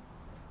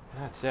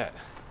 That's it.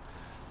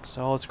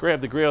 So let's grab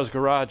the Griot's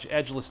Garage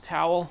edgeless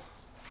towel.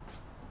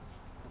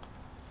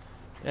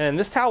 And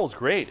this towel is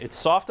great. It's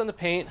soft on the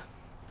paint,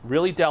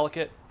 really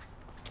delicate.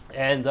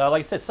 And like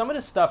I said, some of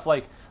this stuff,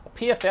 like a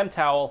PFM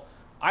towel,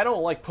 I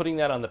don't like putting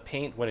that on the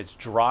paint when it's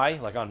dry,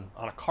 like on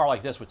a car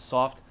like this with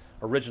soft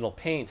original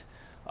paint.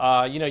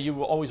 You know,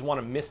 you always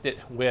want to mist it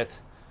with,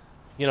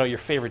 you know, your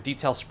favorite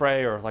detail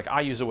spray, or like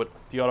I use it with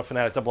the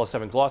autofanatic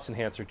 007 gloss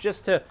enhancer,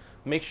 just to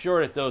make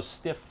sure that those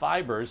stiff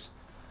fibers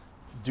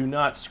do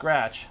not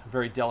scratch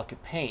very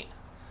delicate paint.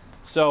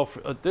 So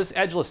this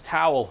edgeless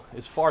towel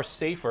is far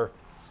safer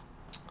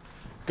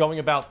going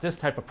about this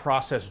type of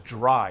process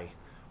dry,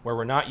 where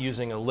we're not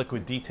using a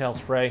liquid detail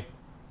spray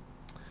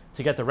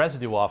to get the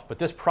residue off. But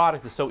this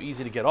product is so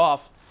easy to get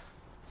off,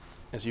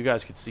 as you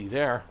guys can see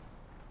there.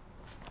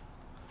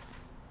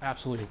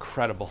 Absolutely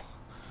incredible.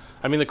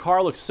 I mean, the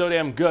car looks so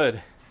damn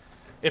good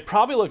It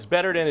probably looks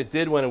better than it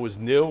did when it was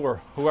new,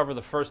 or whoever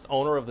the first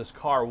owner of this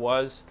car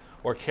was,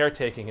 or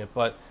caretaking it.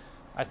 But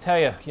I tell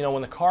you,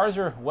 when the cars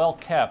are well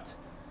kept,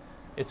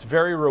 it's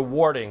very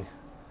rewarding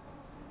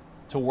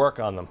to work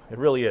on them. It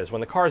really is.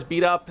 When the car's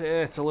beat up,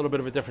 it's a little bit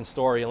of a different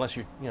story, unless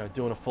you're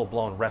doing a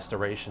full-blown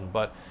restoration.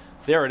 But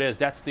there it is.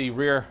 That's the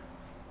rear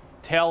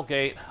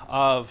tailgate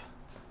of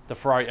the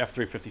Ferrari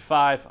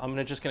F355.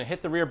 I'm just gonna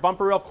hit the rear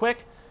bumper real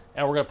quick,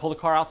 and we're gonna pull the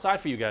car outside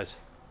for you guys.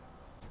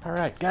 All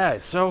right,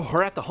 guys, so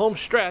we're at the home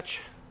stretch.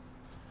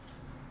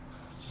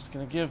 Just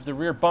gonna give the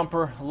rear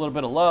bumper a little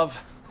bit of love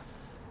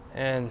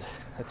and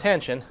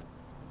attention.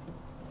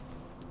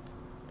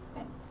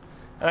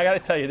 And I gotta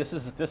tell you, this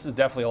is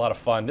definitely a lot of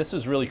fun. This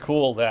is really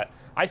cool that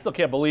I still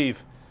can't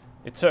believe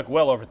it took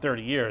well over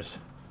 30 years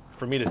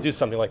for me to do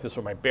something like this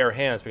with my bare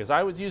hands, because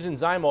I was using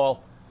Zymol,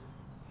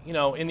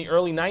 in the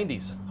early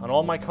 90s on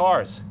all my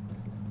cars.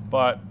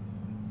 But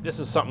this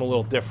is something a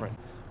little different.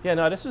 Yeah,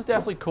 no, this is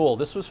definitely cool.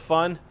 This was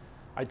fun.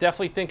 I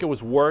definitely think it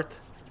was worth,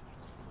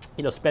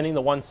 spending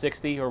the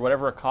 $160 or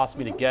whatever it cost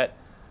me to get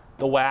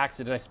the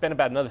wax. And I spent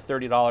about another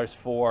 $30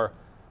 for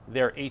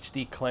their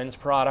HD Cleanse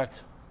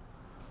product,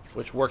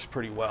 which works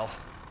pretty well.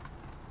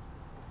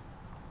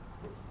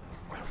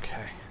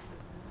 Okay,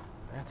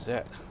 that's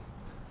it.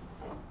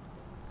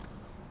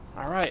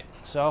 All right,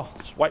 so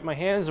just wipe my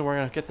hands and we're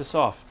gonna get this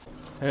off.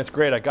 And it's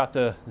great, I got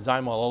the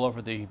Zymol all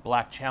over the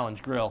black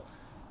Challenge grille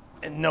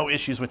and no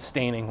issues with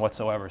staining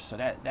whatsoever, so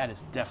that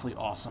is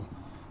definitely awesome.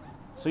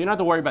 So you don't have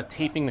to worry about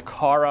taping the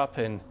car up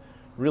and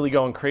really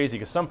going crazy,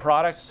 because some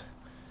products,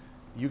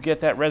 you get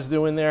that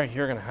residue in there,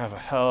 you're gonna have a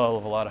hell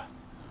of a lot of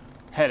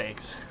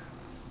headaches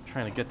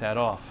trying to get that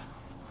off.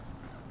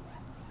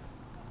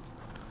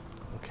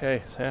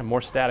 Okay, so yeah,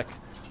 more static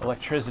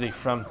electricity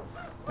from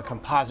the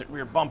composite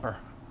rear bumper.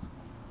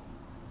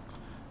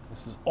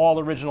 This is all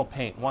original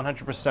paint,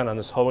 100% on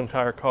this whole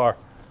entire car.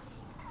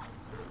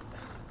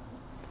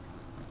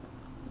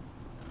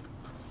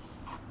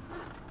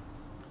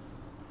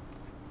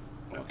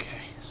 Okay,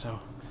 so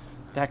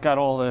that got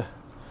all the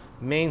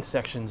main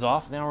sections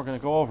off. Now we're going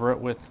to go over it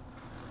with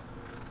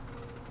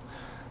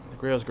the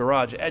Grail's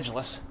Garage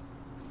Edgeless.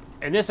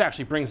 And this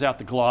actually brings out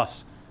the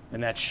gloss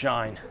and that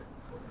shine.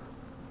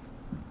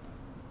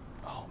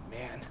 Oh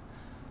man,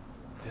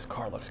 this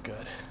car looks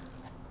good.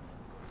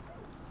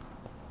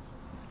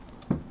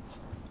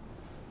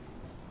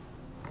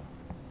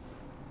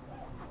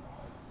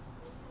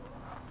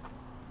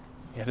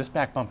 Yeah, this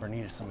back bumper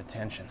needed some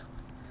attention.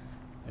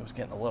 It was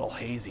getting a little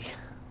hazy.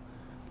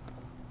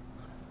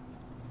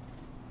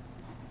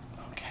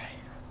 Okay,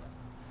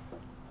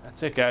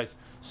 that's it, guys.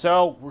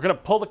 So we're gonna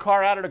pull the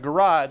car out of the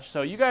garage,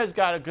 so you guys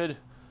got a good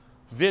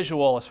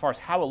visual as far as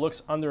how it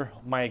looks under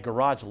my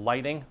garage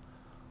lighting,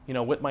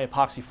 with my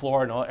epoxy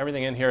floor and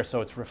everything in here,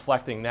 so it's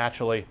reflecting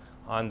naturally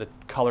on the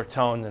color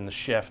tone and the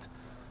shift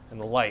and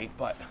the light.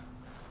 But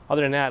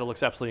other than that, it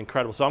looks absolutely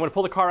incredible. So I'm gonna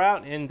pull the car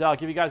out and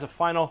give you guys a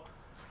final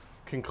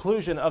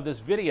conclusion of this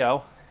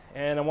video.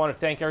 And I want to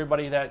thank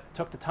everybody that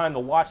took the time to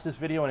watch this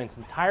video in its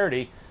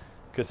entirety,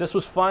 because this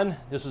was fun,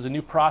 this was a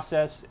new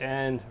process,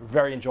 and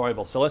very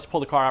enjoyable. So let's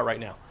pull the car out right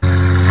now.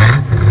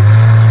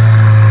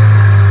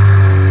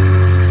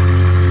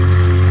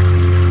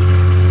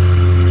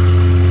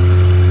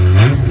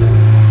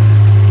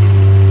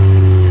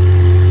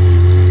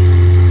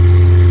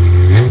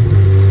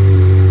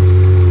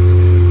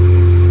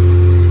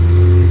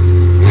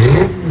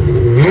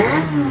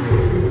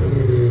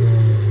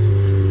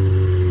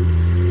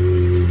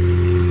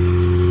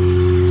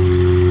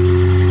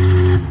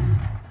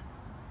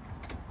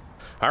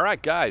 All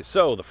right, guys,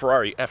 so the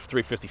Ferrari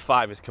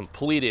F355 is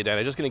completed, and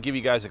I'm just going to give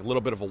you guys a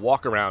little bit of a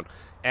walk around.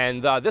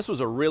 And this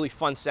was a really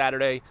fun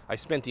Saturday. I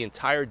spent the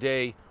entire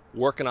day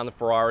working on the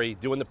Ferrari,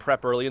 doing the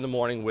prep early in the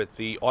morning with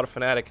the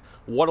autofanatic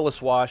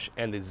waterless wash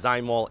and the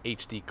Zymol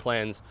HD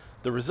Cleanse.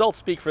 The results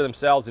speak for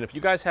themselves, and if you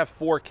guys have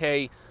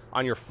 4K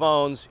on your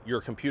phones,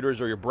 your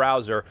computers, or your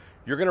browser,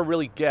 you're going to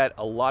really get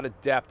a lot of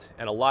depth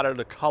and a lot of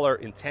the color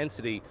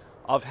intensity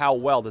of how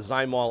well the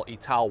Zymol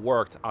ITAL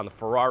worked on the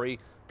Ferrari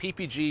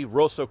PPG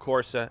Rosso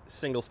Corsa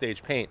single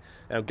stage paint.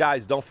 Now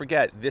guys, don't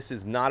forget, this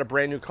is not a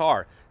brand new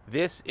car.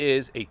 This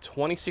is a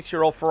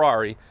 26-year-old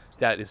Ferrari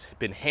that has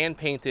been hand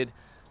painted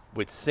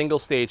with single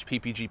stage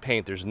PPG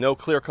paint. There's no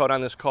clear coat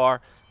on this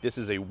car. This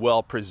is a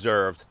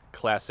well-preserved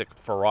classic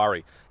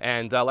Ferrari.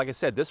 And like I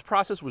said, this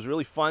process was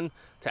really fun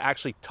to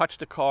actually touch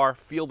the car,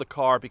 feel the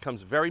car. It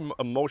becomes very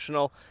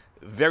emotional,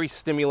 very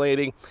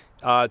stimulating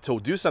to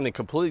do something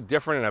completely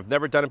different, and I've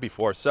never done it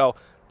before. So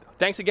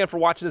thanks again for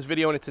watching this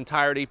video in its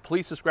entirety.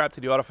 Please subscribe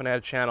to the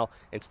AutoFanatic channel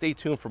and stay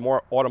tuned for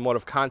more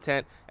automotive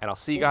content, and I'll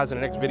see you guys in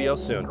the next video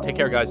soon. Take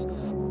care, guys.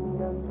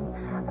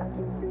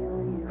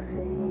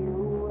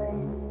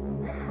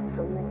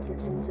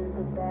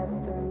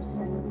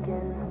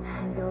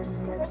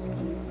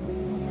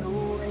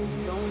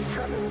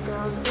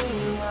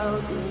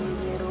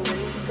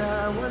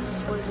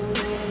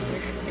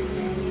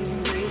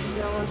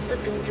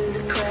 Slipping through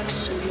the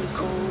cracks of your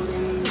cold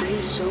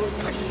embrace, so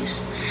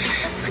please,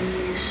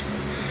 please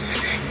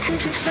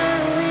Could you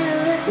find a way to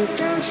let me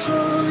down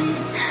slowly?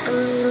 A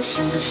little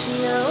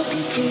sympathy, I hope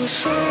you can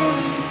show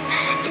me.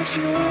 If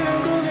you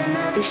wanna go, then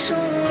I'll be so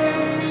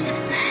lonely.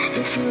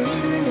 If you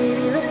leave me,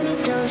 baby, let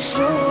me down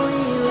slowly.